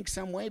out, I think,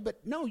 some way,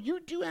 but no, you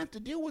do have to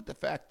deal with the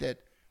fact that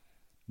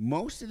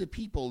most of the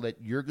people that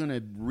you're going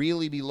to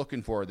really be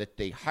looking for, that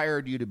they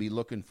hired you to be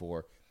looking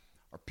for,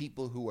 are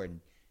people who are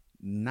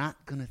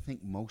not going to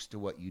think most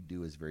of what you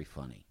do is very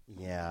funny.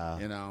 Yeah.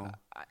 You know?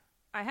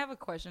 I have a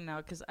question now,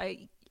 because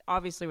I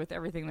obviously, with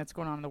everything that's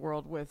going on in the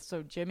world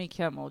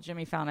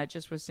Jimmy Fallon, I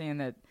just was saying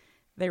that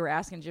they were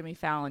asking Jimmy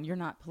Fallon, you're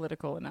not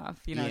political enough.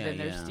 You know, then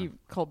there's Steve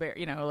Colbert,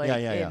 you know, like,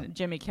 and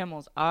Jimmy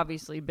Kimmel's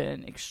obviously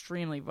been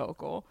extremely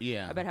vocal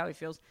about how he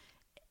feels.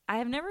 I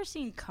have never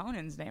seen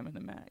Conan's name in the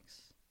mix.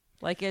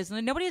 Like,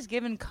 nobody has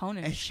given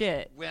Conan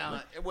shit.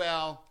 Well,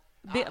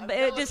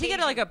 Does he get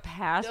like a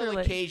pass? Or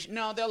like,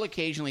 they'll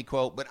occasionally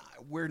quote, but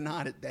we're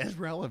not as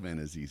relevant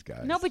as these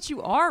guys. no, but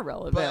you are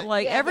relevant. But-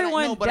 like, yeah, but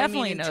everyone but I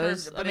definitely mean,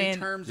 knows. in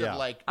terms of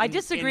like, I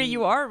disagree.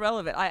 You are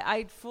relevant.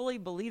 I fully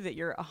believe that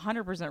you're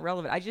 100%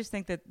 relevant. I just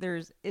think that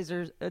there's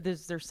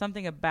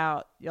something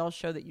about y'all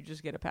show that you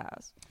just get a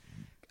pass.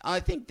 I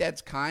think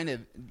that's kind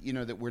of,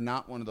 that we're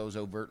not one of those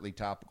overtly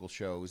topical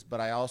shows, but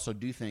I also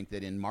do think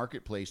that in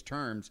marketplace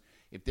terms,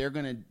 if they're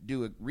going to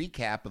do a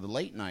recap of the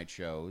late night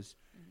shows,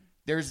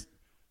 there's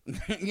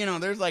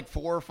like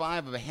 4 or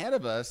 5 ahead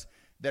of us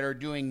that are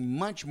doing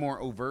much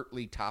more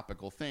overtly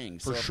topical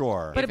things. For So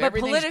sure. if But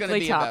everything's gonna politically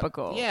be about-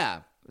 topical.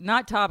 yeah.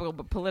 Not topical,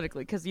 but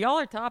politically, because y'all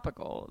are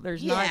topical.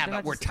 There's not. Yeah, they're but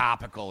not we're just-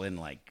 topical in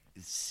like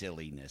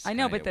silliness. I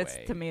know, kinda but that's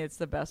way. to me, it's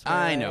the best way.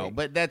 I know,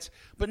 but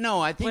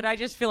no, I think. But I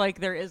just feel like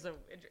there is a.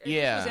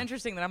 Yeah. It was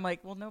interesting that I'm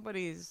like, well,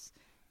 nobody's.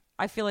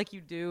 I feel like you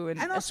do, and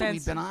and also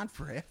we've been on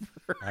forever.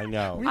 I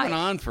know. We've been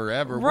on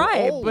forever. We're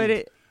right, old. but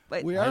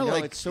we I are know,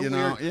 like it's so weird.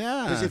 weird.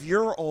 Yeah, Because if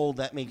you're old,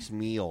 that makes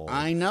me old.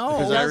 I know.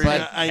 Because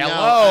But I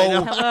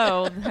know.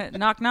 hello. hello,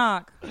 knock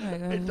knock.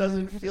 It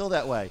doesn't feel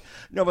that way.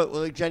 No, but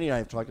like Jenny and I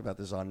have talked about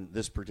this on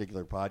this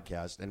particular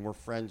podcast, and we're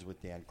friends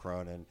with Dan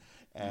Cronin.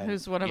 And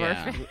Who's one of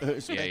Yeah. our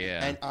favorites.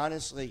 Yeah. And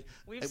honestly,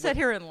 We've sat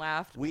here and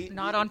laughed. we-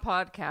 Not on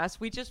podcasts.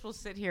 We just will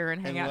sit here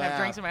and hang and out, and have laugh.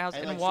 drinks in my house,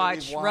 and like, so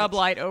watch we've Rub watched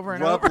Light over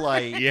and Rub over.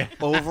 Light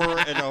over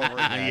and over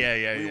again.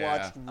 Yeah, We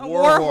watched A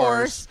War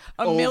Horse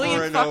a over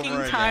million and fucking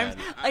over times,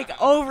 again. like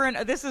over over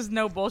and this is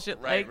no bullshit.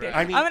 Right, Like, right.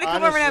 I mean, I'm gonna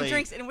come over and have honestly,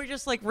 drinks, and we're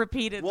just like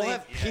repeatedly. We'll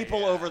have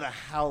people over the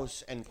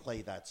house and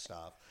play that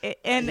stuff.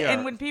 And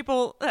Here. when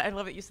people, I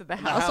love it. You said the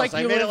house, house. like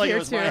I you made it live like it here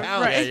was too, my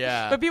house. right?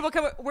 Yeah. But people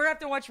come, we have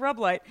to watch Rub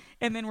Light,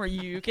 and then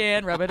you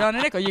can rub it on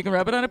a nickel, you can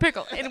rub it on a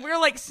pickle, and we're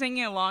like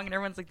singing along, and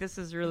everyone's like, "This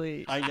is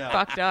really I know.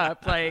 fucked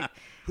up." Like,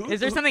 is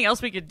there something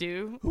else we could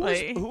do? Who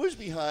Like, was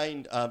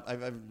behind?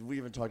 We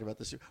haven't talked about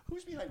this.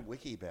 Who's behind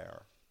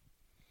WikiBear?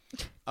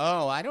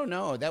 Oh, I don't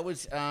know. That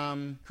was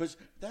Because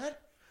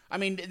that. I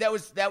mean, that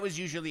was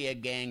usually a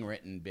gang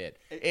written bit.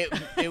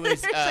 It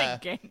was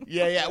like gang.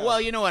 Yeah.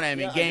 Well, you know what I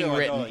mean. Yeah, I gang know, I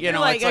written. know. You know,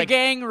 like it's a like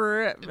gang.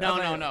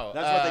 No. no.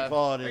 That's what they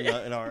call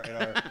it in our.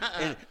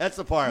 That's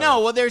the part.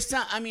 No, well, there's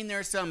some. I mean,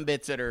 there's some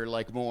bits that are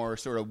like more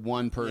sort of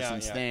one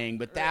person's Yeah. thing,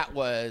 but that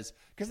was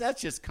because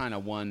that's just kind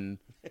of one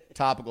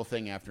topical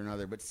thing after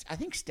another. But I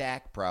think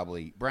Stack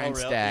probably Brian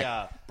really? Stack.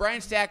 Yeah.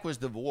 Brian Stack was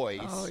the voice.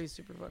 Oh, he's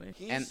super funny.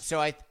 and so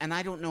I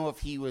don't know if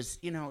he was.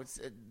 You know, it's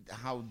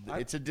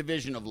it's a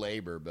division of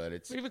labor, but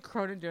it's Even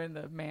Cronin doing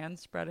the man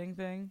spreading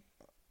thing.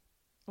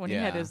 When he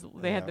Yeah. had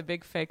they had the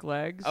big fake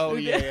legs. Oh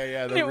yeah.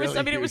 And it was.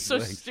 I mean, it was so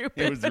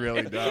stupid. It was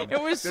really dumb.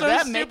 It was Did so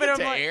that stupid. make it I'm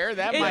to like, air?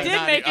 That it might did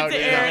not- make it oh, to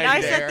did it air, make and I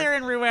it to sat air? there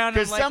and rewound and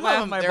Because like some of laughed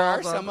them, my there are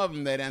balls off. some of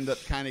them that end up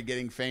kind of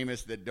getting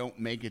famous that don't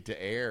make it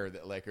to air,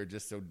 that like are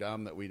just so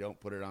dumb that we don't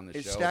put it on the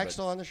Is show. Stack but-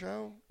 still on the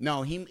show?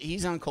 No,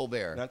 he's on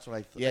Colbert. That's what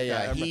I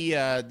thought.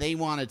 Yeah. They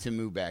wanted to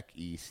move back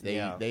east.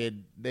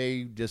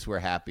 They just were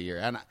happier,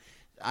 and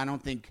I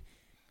don't think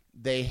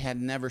they had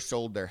never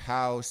sold their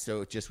house,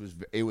 so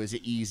it was an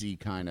easy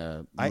kind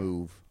of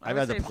move. I've would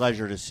had the say-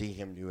 pleasure to see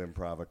him do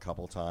improv a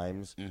couple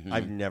times. Mm-hmm.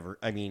 I've never.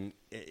 I mean,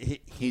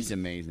 He's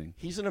amazing.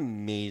 He's an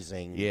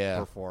amazing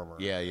performer.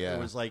 Yeah. It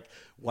was like,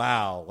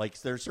 wow. Like,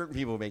 there's certain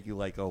people who make you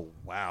like, oh,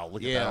 wow,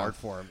 look at that art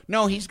form.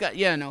 No, he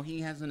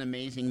has an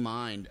amazing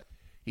mind.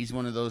 He's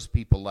one of those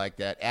people like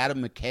that.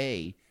 Adam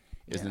McKay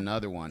is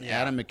another one. Yeah.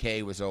 Adam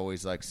McKay was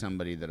always like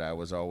somebody that I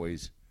was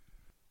always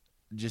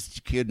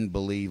just couldn't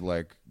believe,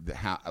 like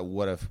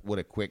what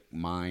a quick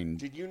mind.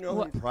 Did you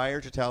know him prior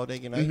to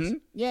Talladega Nights? Mm-hmm.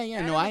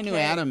 Yeah. No, Adam I knew McKay.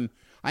 Adam.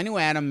 I knew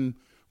Adam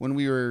when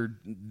we were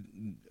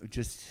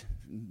just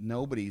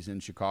nobodies in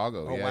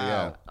Chicago. Oh, yeah,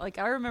 wow. Like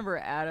I remember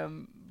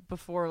Adam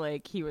before,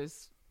 like he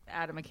was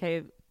Adam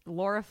McKay.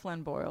 Laura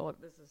Flynn Boyle.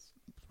 This is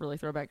really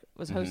throwback.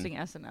 Was hosting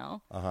SNL.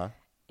 Uh-huh.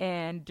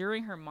 And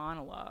during her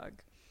monologue,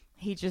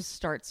 he just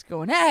starts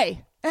going,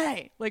 "Hey,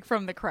 hey!" like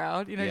from the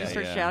crowd, just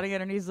starts shouting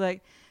at her, and he's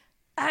like,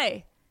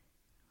 "Hey,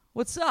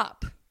 what's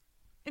up?"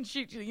 And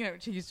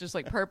she's just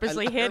like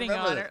purposely hitting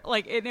remember on that. her,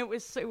 like, and it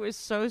was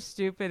so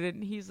stupid.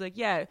 And he's like,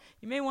 "Yeah,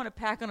 you may want to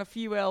pack on a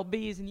few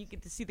lbs, and you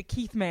get to see the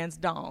Keith man's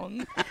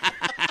dong."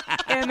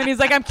 And then he's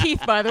like, "I'm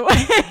Keith, by the way."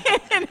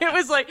 And it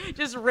was like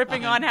just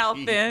ripping on how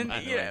Keith, thin, by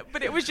the way.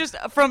 but it was just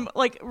from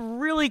like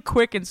really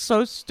quick and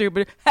so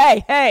stupid.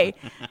 Hey,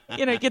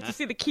 get to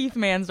see the Keith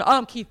man's dong. Oh,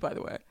 I'm Keith, by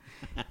the way.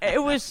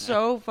 It was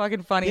so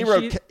fucking funny.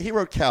 He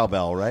wrote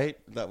Cowbell, right?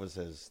 That was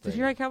his thing. Did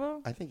he write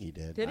Cowbell? I think he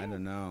did. Did he? I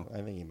don't know. I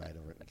think he might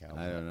have written Cowbell.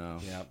 I don't know.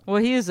 Yeah.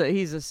 Well, he's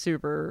a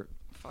super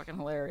fucking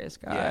hilarious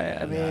guy.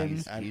 I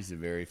mean, he's a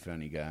very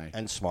funny guy.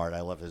 And smart.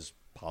 I love his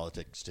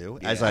politics, too,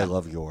 as I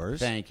love yours.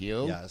 Thank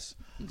you. Yes.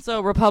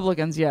 so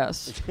Republicans,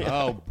 yes.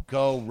 Oh,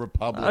 go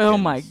Republicans! Oh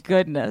my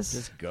goodness.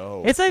 Just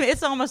go.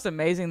 It's almost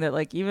amazing that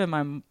like even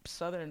my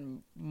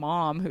Southern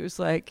mom, who's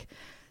like,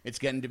 It's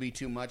getting to be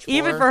too much.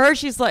 even for her,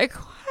 she's like,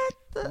 what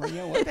the?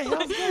 what the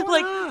hell's going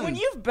Like on? when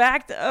you've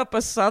backed up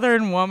a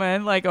Southern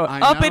woman, like a I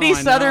know, uppity I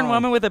Southern know.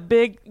 woman with a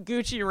big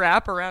Gucci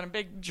wrap around and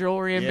big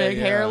jewelry and Yeah, big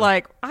hair, yeah.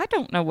 like I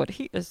don't know what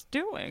he is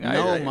doing.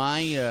 No,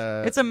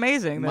 It's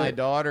amazing. My that-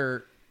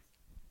 daughter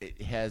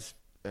has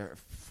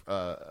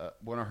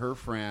one of her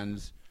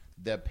friends.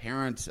 The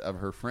parents of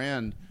her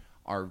friend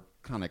are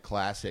kind of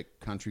classic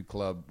country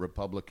club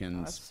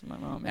Republicans, That's my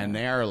mom, and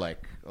yeah. they're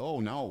like, "Oh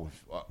no!"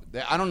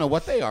 I don't know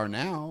what they are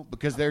now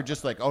because they're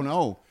just like, "Oh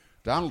no,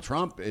 Donald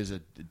Trump is a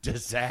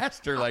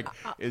disaster." Like,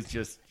 it's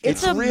just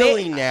It's a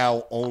really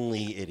now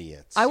only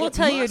idiots. I will It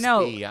tell you, must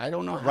no. be. I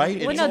don't know. How Right?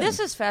 you Well, It's no, do this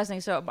it. is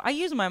fascinating. So I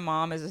use my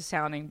mom as a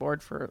sounding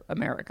board for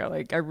America.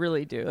 Like I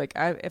really do. Like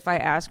if I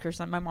ask her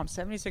something, my mom's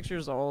 76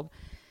 years old.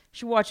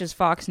 She watches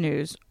Fox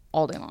News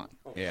all day long.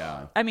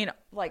 Yeah. I mean,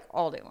 like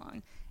all day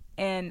long.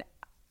 And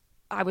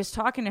I was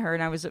talking to her,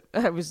 and I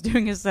was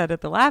doing a set at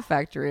the Laugh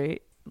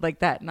Factory like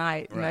that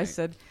night, and I Right.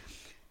 said,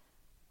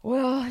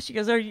 "Well," she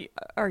goes, "Are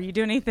you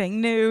doing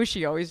anything new?"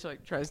 She always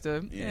like tries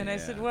to, and I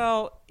said, Yeah.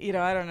 "Well,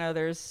 I don't know.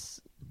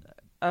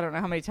 I don't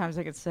know how many times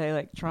I could say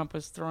like Trump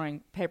was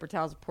throwing paper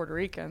towels at Puerto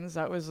Ricans.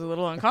 That was a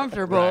little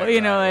uncomfortable,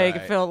 Right, like right.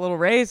 it felt a little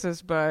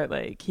racist, but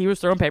like he was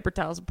throwing paper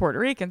towels at Puerto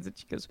Ricans." And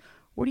she goes,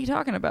 "What are you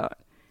talking about?"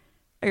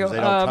 I go, Because they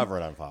don't cover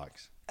it on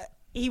Fox.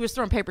 he was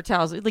throwing paper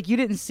towels. Like, you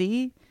didn't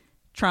see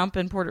Trump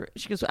in Puerto Rico.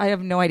 She goes, I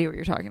have no idea what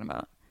you're talking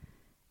about.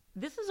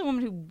 This is a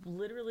woman who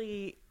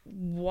literally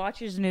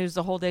watches news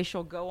the whole day.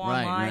 She'll go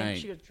Right, online. right.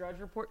 She goes, Drudge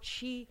Report.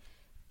 She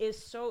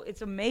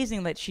it's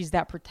amazing that she's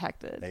that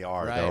protected. They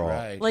are. Right, They're all.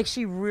 right. Like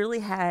she really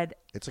had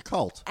It's a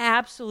cult.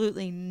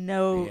 absolutely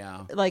no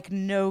Yeah.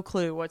 no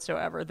clue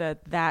whatsoever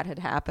that had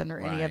happened or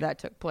any Right. of that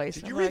took place.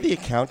 Did And you I'm read the like,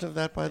 account of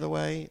that, by the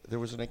way? There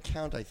was an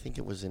account, I think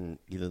it was in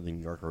either the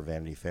New Yorker or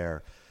Vanity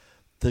Fair.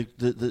 The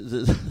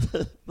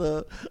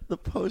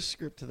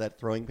postscript to that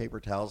throwing paper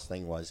towels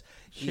thing was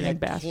he Shitting had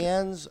bastard.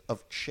 cans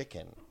of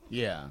chicken.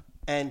 Yeah.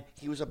 And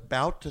he was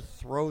about to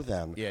throw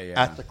them Yeah.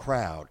 at the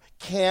crowd.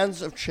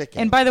 Cans of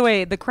chicken. And by the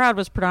way, the crowd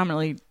was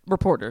predominantly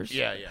reporters.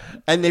 Yeah, yeah.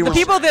 and they The were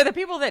people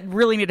that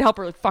really needed help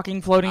were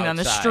fucking floating down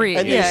the Outside. street.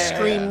 and yeah, they yeah,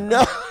 screamed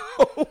no.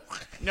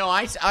 No,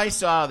 I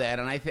saw that,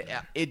 and I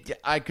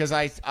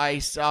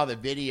saw the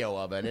video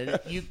of it, and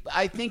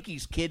I think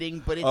he's kidding,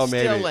 but it's Oh,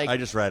 maybe. still like I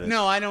just read it.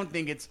 No, I don't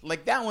think it's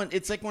like that one.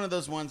 It's like one of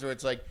those ones where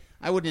it's like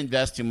I wouldn't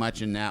invest too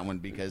much in that one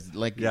because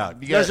Yeah,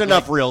 because, there's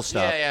enough real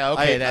stuff. Yeah,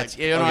 okay, that's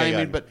you know what I okay, mean.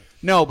 yeah. But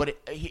no, but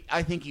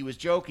I think he was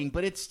joking,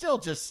 but it's still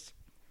just.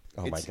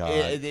 Oh, my it's-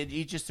 God.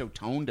 he's just so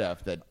tone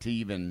deaf that to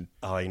even.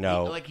 Oh, I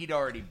know. Like he'd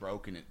already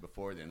broken it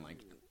before then. Like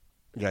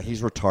Yeah,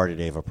 he's retarded,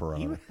 Ava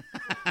Perón.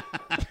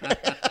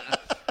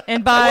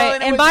 And by Well,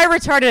 and it and was- by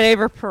retarded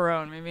Ava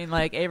Perón, I mean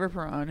like Ava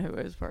Perón, who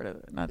is part of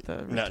it, not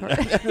the No,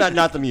 retarded.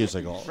 not the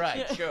musical.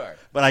 right, sure.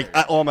 But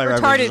I all my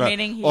Retarded references are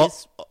meaning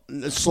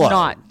he's slow.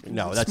 not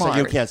No, that's smart.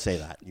 you can't say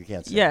that. You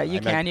can't say Yeah, that. you I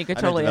can. meant- You could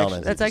I meant totally.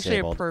 developmentally That's actually a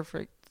disabled.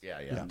 perfect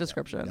Yeah.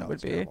 description. No, would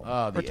it's be terrible.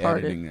 Oh, the retarded.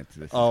 editing. This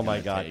is Oh my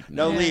gonna God! take.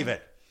 No, Yeah. leave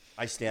it.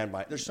 I stand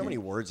by. There's so many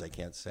words I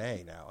can't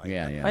say now.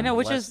 Yeah. I know,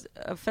 which Less- is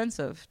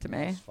offensive to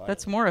me. fine.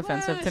 That's more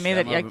offensive to me.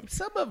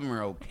 Some of them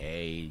are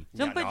okay.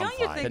 But no, I'm don't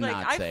you fine. think To like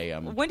not say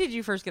 'em. when did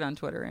you first get on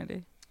Twitter,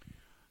 Andy?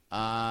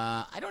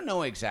 I don't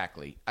know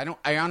exactly.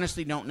 I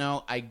honestly don't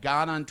know. I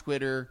got on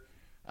Twitter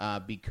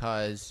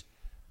because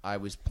I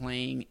was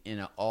playing in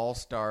an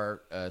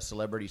all-star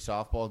celebrity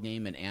softball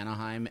game in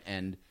Anaheim,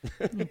 and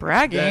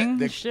Bragging.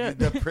 the Shit.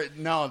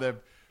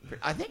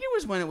 I think it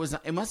was when it was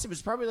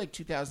probably like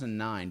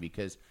 2009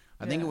 because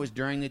I think it was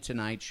during the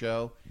Tonight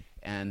Show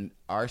and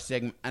our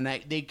segment, and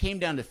they came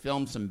down to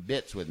film some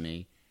bits with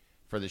me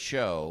for the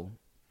show,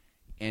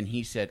 and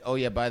he said, "Oh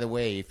yeah, by the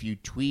way, if you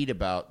tweet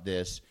about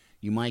this,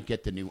 you might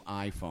get the new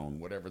iPhone,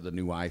 whatever the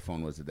new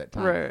iPhone was at that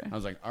time." Right. I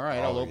was like, "All right,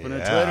 I'll open a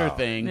yeah. Twitter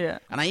thing." Yeah.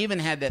 And I even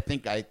had to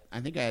think I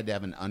think I had to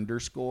have an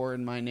underscore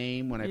in my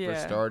name when I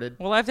first started.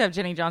 Well, I have to have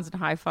Jenny Johnson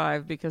high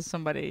five because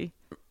somebody,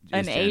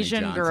 an Jenny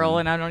Asian Johnson. girl,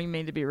 and I don't even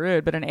mean to be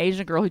rude, but an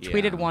Asian girl who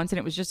tweeted Yeah. once, and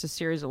it was just a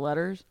series of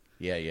letters,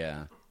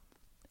 Yeah.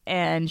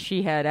 and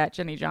she had at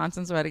Jenny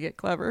Johnson, so I had to get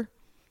clever.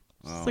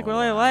 It's Oh, like, well,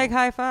 I wow. like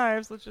high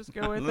fives. Let's just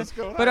go with Let's it.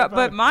 go with But high but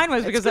five. mine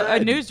was because a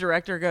good. news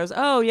director goes,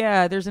 "Oh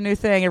yeah, there's a new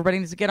thing. Everybody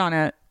needs to get on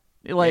it."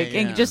 Like, Yeah.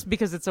 and just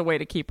because it's a way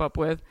to keep up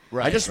with.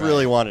 Right. I just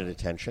really wanted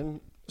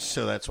attention,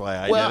 so that's why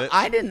I well, did it.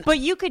 I didn't. But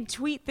you could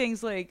tweet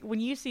things like when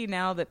you see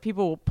now that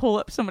people will pull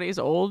up somebody's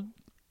old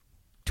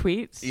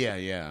tweets.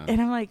 Yeah.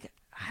 And I'm like,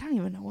 I don't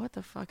even know what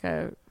the fuck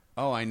I.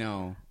 Oh, I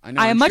know. I am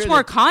I'm much sure more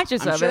that-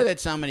 conscious I'm of sure it. that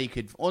somebody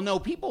could. Well, no,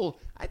 people.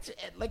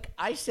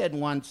 I said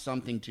once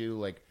something too,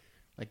 like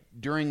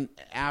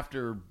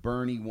after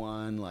Bernie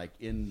won, like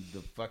in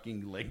the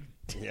fucking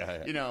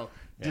Yeah.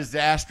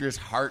 disastrous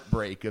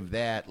heartbreak of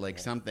that, like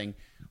something.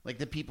 Like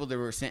the people that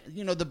were saying,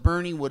 the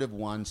Bernie would have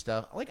won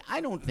stuff. Like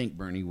I don't think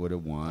Bernie would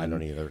have won. I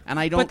don't either. And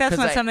I don't. But that's 'cause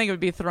not I- something that would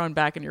be thrown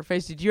back in your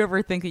face. Did you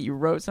ever think that you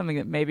wrote something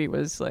that maybe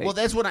was like? Well,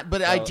 that's what.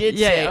 I did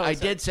yeah, say. yeah, I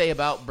sorry. did say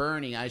about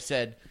Bernie. I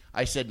said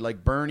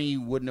like Bernie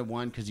wouldn't have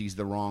won because he's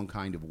the wrong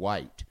kind of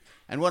white.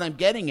 And what I'm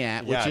getting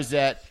at, which Yeah. is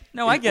that.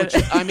 No, I get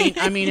which- it.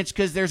 I mean, it's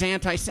because there's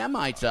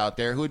anti-Semites out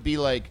there who would be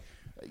like,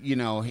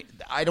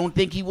 I don't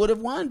think he would have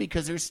won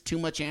because there's too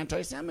much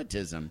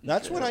anti-Semitism.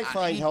 That's what I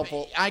find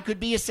helpful. I could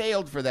be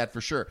assailed for that for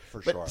sure.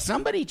 For but sure.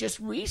 somebody just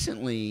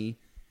recently,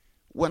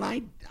 when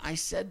I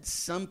said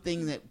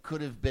something that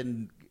could have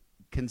been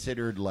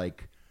considered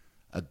like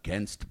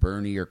against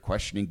Bernie or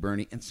questioning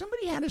Bernie, and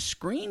somebody had a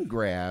screen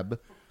grab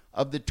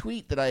of the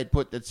tweet that I had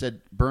put that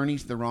said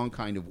Bernie's the wrong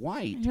kind of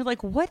white. and you're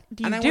like, what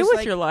do And you I do was with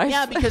like- your life?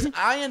 Yeah, because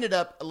I ended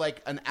up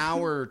like an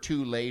hour or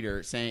two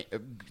later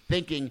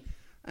thinking,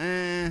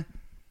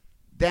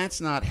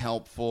 that's not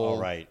helpful. All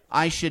right.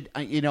 I should,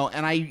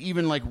 and I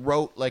even like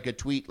wrote like a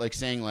tweet like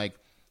saying like,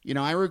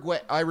 I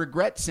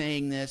regret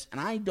saying this, and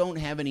I don't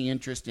have any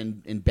interest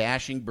in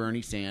bashing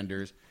Bernie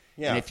Sanders.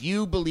 Yeah. And if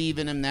you believe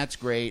in him, that's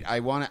great.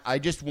 I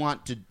just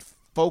want to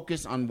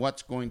focus on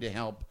what's going to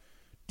help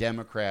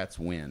Democrats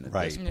win at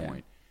this Right.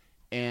 point.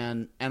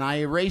 And I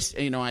erased,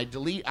 I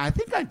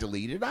think I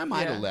deleted. I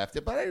might have Yeah. left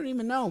it, but I don't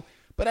even know.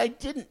 But I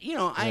didn't,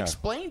 I Yeah.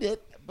 explained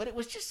it, but it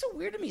was just so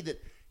weird to me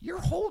that you're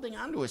holding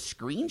onto a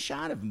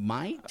screenshot of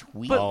my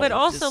tweet. But It's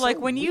also just like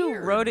so when you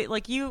weird. wrote it,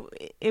 like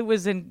it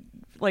was in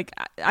like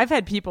I've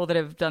had people that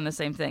have done the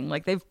same thing.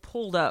 Like they've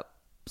pulled up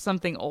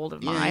something old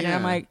of Yeah, mine, and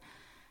I'm yeah. like,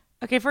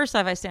 okay, first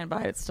off, I stand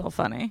by it. It's still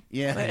funny.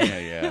 Yeah, But-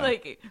 yeah.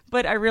 like,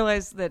 but I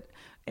realized that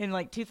in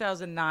like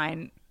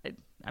 2009,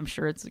 I'm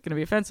sure it's going to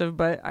be offensive,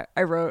 but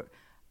I wrote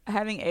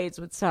having AIDS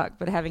would suck,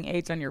 but having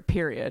AIDS on your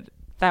period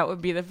that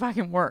would be the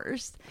fucking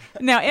worst.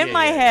 Now, in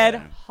my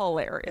head,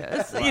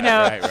 hilarious. You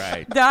know,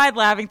 right. died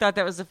laughing, thought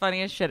that was the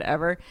funniest shit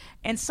ever.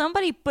 And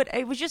somebody, but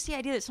it was just the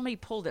idea that somebody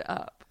pulled it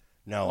up.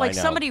 No, like I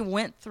know. somebody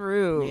went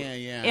through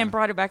and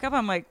brought it back up.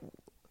 I'm like,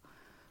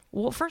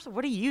 well, first of all,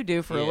 what do you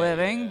do for a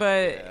living?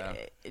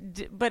 But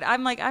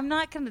I'm like, I'm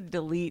not going to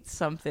delete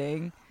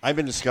something. I've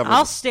been discovering.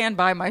 I'll stand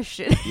by my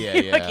shit.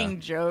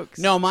 Fucking jokes.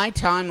 No, my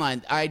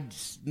timeline. I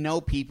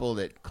know people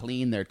that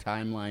clean their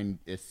timeline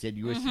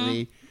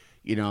assiduously.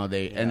 You know,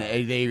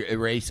 they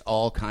erase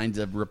all kinds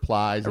of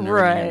replies. And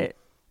right.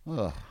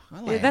 Ugh,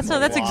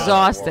 That's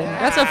exhausting.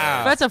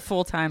 That's a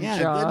full-time yeah,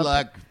 job. good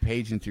luck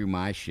paging through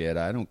my shit.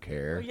 I don't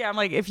care. Yeah, I'm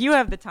like, if you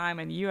have the time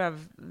and you have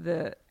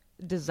the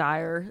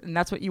desire, and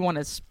that's what you want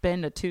to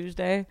spend a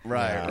Tuesday,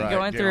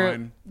 going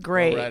through,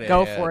 great,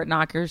 go for it,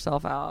 knock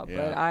yourself out.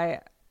 Yeah.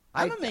 But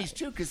I'm amazed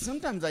too, because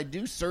sometimes I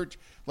do search.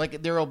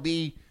 Like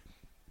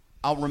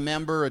I'll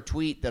remember a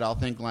tweet that I'll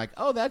think like,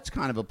 oh, that's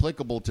kind of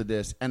applicable to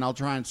this, and I'll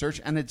try and search,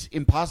 and it's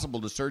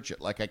impossible to search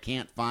it. Like I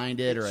can't find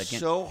it, or I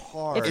can't. So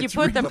hard. if you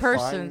put the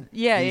person,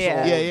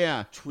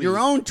 tweets. Your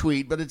own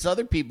tweet, but it's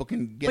other people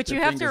can get. But you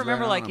their have to fingers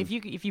remember, right like, on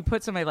them. if you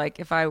put somebody, like,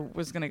 if I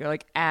was gonna go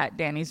like at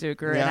Danny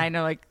Zucker, and I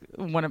know like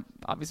one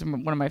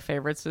of my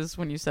favorites is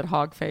when you said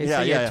Hogface. Yeah,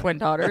 so you yeah, have yeah. twin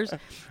daughters,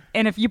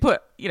 and if you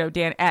put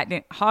Dan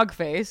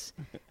Hogface,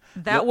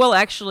 that will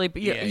actually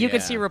be, you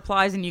can see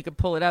replies and you could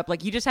pull it up.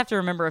 Like you just have to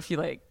remember if you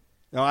like.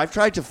 No, I've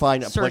tried to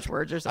find search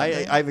words or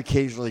something. I've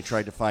occasionally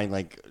tried to find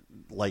like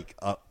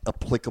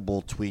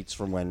applicable tweets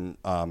from when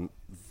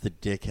the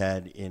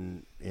dickhead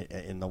in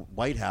the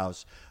White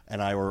House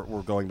and I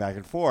were going back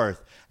and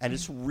forth, and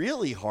it's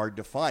really hard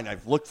to find.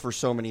 I've looked for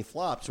so many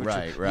flops. Which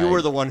you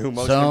were the one who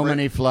most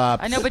many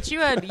flops. I know, but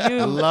you. I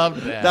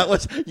love that. That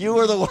was you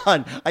were the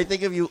one. I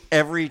think of you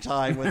every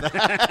time with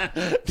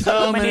that.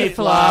 so many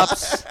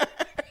flops.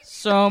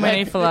 So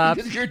many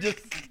flops. You're just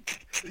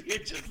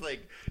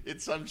like.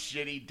 It's some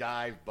shitty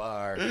dive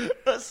bar.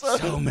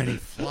 So many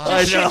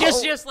flops.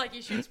 Just like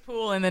he shoots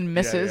pool and then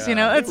misses. You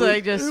know, it's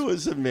it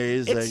was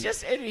amazing. It's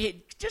just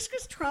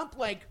because Trump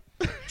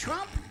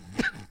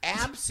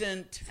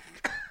absent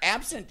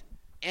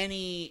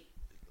any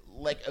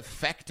like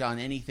effect on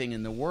anything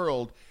in the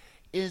world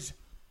is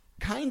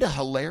kind of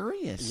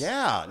hilarious.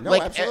 Yeah, no,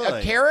 like absolutely.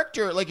 a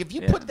character. Like if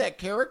you put that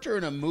character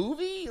in a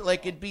movie,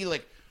 like it'd be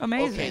like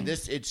amazing. Okay,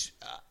 the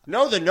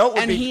note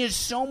would and be, he is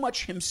so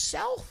much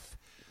himself.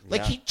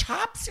 Like he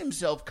tops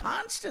himself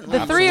constantly.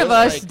 The three of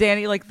us,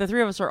 Danny, like the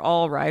three of us are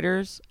all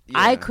writers. Yeah.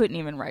 I couldn't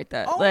even write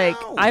that.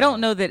 I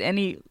don't know that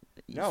any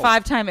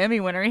 5-time Emmy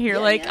winner here.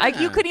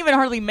 You couldn't even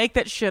hardly make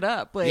that shit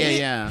up. Like,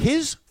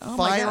 His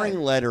firing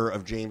letter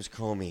of James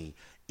Comey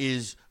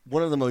is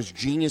one of the most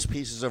genius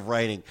pieces of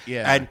writing.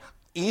 Yeah. And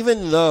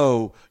even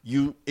though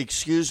you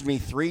excused me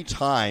 3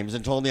 times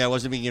and told me I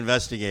wasn't being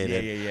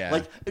investigated,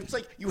 like it's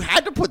like you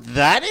had to put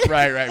that in.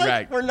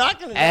 Right. We're not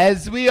going to.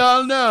 As we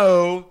all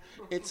know.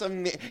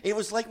 It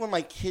was like when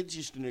my kids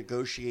used to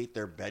negotiate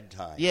their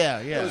bedtime. Yeah.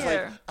 It was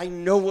like, I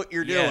know what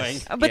you're doing.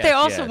 But they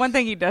also, one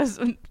thing he does,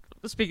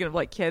 speaking of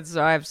like kids,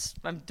 so I'm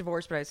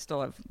divorced, but I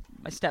still have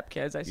my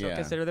stepkids. I still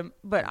consider them.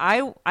 But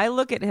I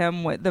look at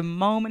him the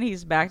moment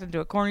he's backed into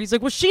a corner, he's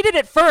like, well, she did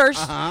it first.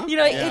 You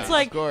know, it's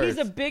like he's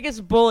the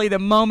biggest bully the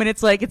moment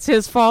it's like it's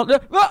his fault.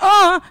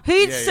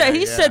 He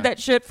said that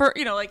shit for,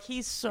 you know, like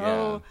he's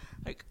so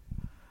like.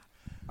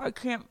 I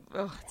can't.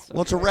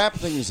 To wrap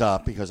things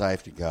up, because I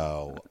have to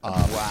go.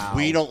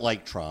 We don't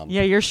like Trump.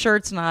 Yeah, your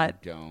shirt's not.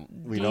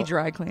 We don't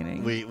dry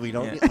cleaning. We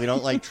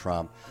don't like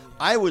Trump.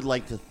 I would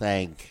like to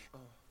thank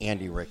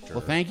Andy Richter.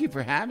 Well, thank you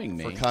for having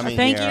me. For coming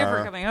thank here. you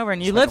for coming over,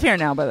 and you live here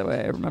now, by the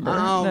way. Remember?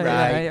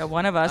 Right.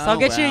 One of us. I'll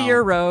get you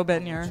your robe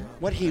and your.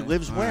 What he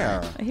lives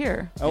where?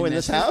 Here. Oh, in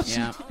this house?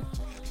 Yeah.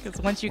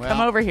 Because once you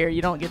come over here,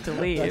 you don't get to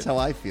leave. That's how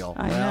I feel.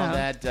 I know.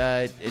 That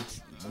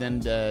it's. Then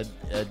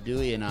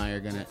Dewey and I are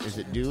gonna. Is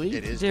it Dewey?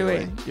 It is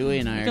Dewey. Dewey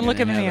and I you are can gonna look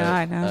him in the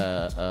eye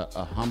have now.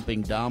 a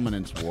humping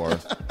dominance war.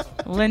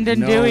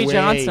 Lyndon No Dewey way.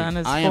 Johnson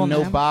is I full am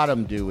no name.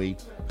 bottom Dewey.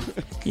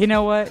 You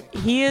know what?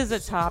 He is a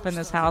top in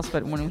this house,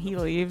 but when he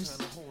leaves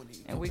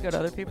and we go to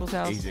other people's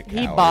house, He's a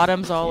he coward.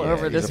 bottoms all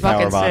over he's this a power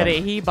fucking bottom.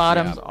 city. He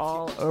bottoms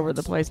all over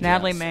the place.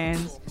 Natalie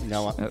Maines,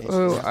 No,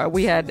 who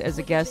we had as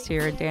a guest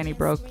here, and Danny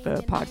broke the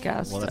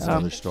podcast. well, that's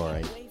another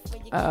story.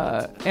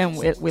 And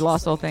we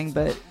lost the whole thing,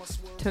 but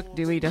took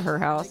Dewey to her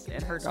house,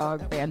 and her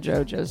dog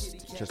Banjo just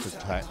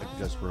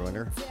ruined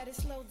her.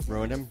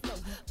 Ruined him.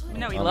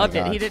 no, he Oh my loved it.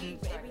 God. He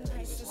didn't.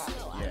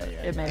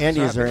 It made Andy,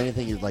 him is there stop.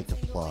 anything you'd like to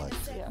plug?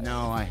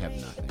 No, I have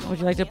nothing. Would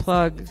you like to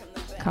plug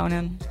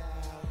Conan?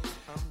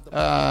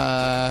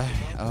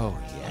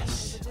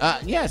 Yes.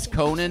 Yes,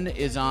 Conan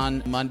is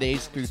on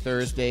Mondays through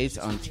Thursdays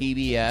on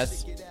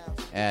TBS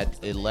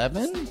at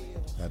 11.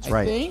 That's I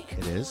right. think.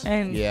 It is.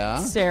 And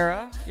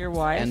Sarah, your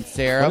wife, And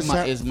Sarah What's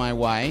Sarah? is my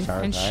wife.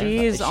 and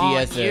she is She on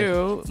has a-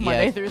 you yeah.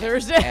 Monday through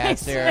Thursday. At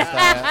Sarah. We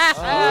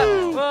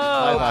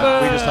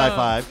just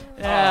high-fived.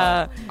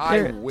 Yeah.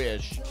 I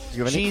wish.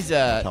 you have any? She's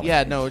Tell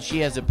me. she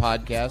has a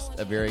podcast,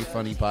 a very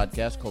funny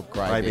podcast called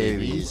Cry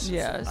Babies.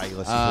 Yes. I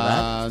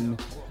listen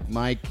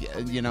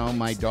to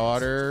My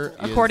daughter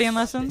Accordion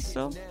lessons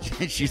still?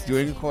 she's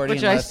doing accordion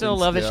Which lessons. I still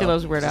love that she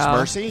loves Weird that. Is Al. this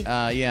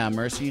Mercy? Yeah,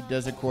 Mercy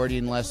does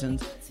accordion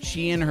lessons.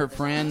 She and her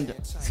friend,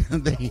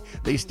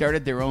 they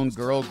started their own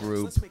girl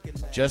group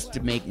just to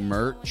make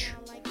merch.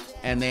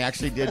 And they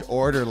actually did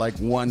order like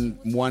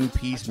one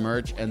piece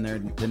merch, and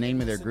the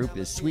name of their group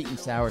is Sweet and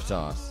Sour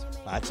Sauce.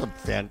 That's a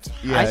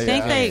fantastic. I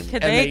think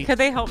And could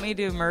they help me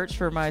do merch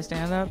for my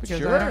stand up because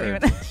Sure. I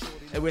don't even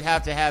It would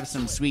have to have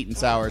some sweet and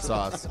sour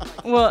sauce.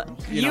 Well,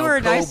 You you know, were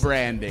nice.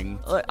 co-branding.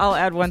 I'll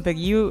add one thing.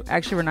 You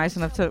actually were nice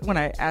enough to when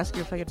I asked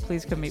you if I could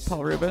please come meet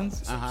Paul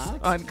Rubens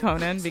on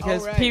Conan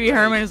because right, Pee Wee right.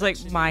 Herman is like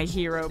my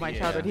hero, my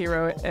childhood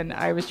hero, and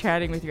I was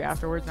chatting with you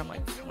afterwards, and I'm like,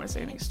 I don't want to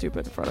say anything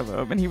stupid in front of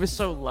him, and he was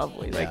so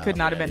lovely, like could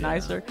not have been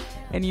nicer.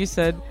 And you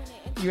said.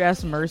 You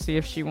asked Mercy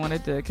if she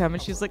wanted to come,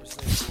 and she's like,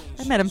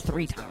 I met him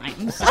 3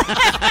 times.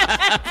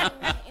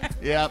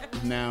 Yep.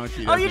 No,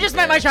 she Oh, you doesn't just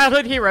care. met my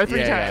childhood hero 3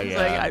 Yeah, times. yeah.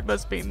 Like, I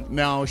must be.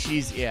 No,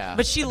 she's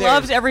But she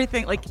loves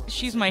everything. Like,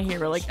 she's my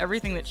hero. Like,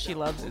 everything that she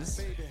loves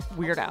is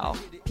Weird Al,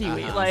 Pee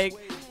Wee. Like,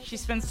 she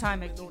spends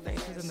time making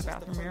faces in the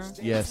bathroom mirror.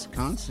 Yes,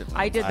 constantly.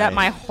 I did that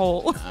my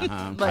whole.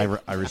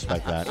 I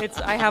respect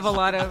that. I have a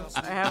lot of.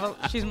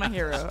 She's my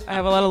hero. I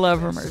have a lot of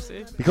love for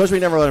Mercy. Because we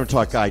never let him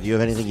talk, Guy, do you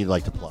have anything you'd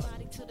like to plug?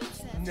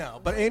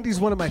 No, but Andy's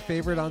one of my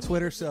favorite on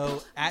Twitter.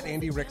 So at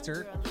Andy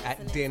Richter,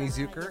 at Danny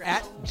Zucker,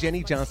 at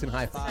Jenny Johnson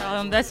High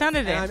Five. That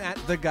sounded And it. I'm at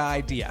the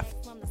guy DF.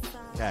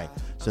 Okay,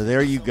 so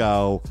there you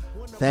go.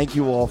 Thank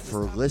you all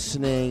for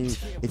listening.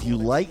 If you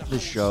like the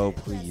show,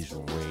 please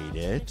rate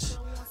it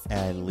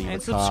and leave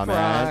And a comment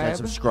and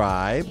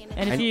subscribe.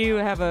 And if you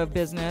have a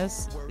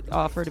business,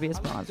 offer to be a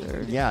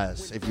sponsor.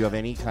 Yes, if you have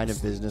any kind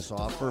of business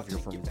offer, if you're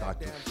from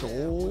Dr.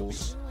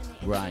 Scholl's,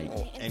 Right.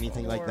 or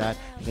anything like that,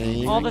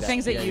 Hanes, All the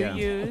things that you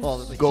use. all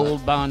the things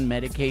Gold Bond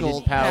medicated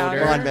Gold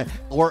powder. powder.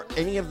 or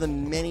any of the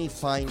many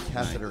fine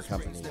catheter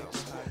companies,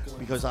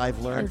 because I've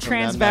learned Or from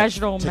them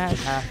transvaginal that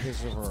mesh.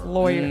 catheter-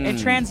 Lawyer and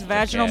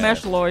transvaginal okay.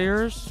 mesh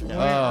lawyers. Oh,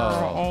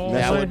 all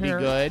that over would be here.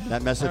 good.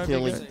 That That would be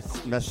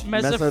mesothelioma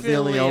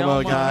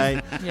Mesothelioma.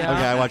 guy. Yeah.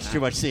 Okay, I watched too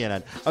much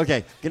CNN.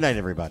 Okay, good night,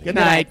 everybody. Good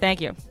Good night. night.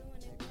 Thank you.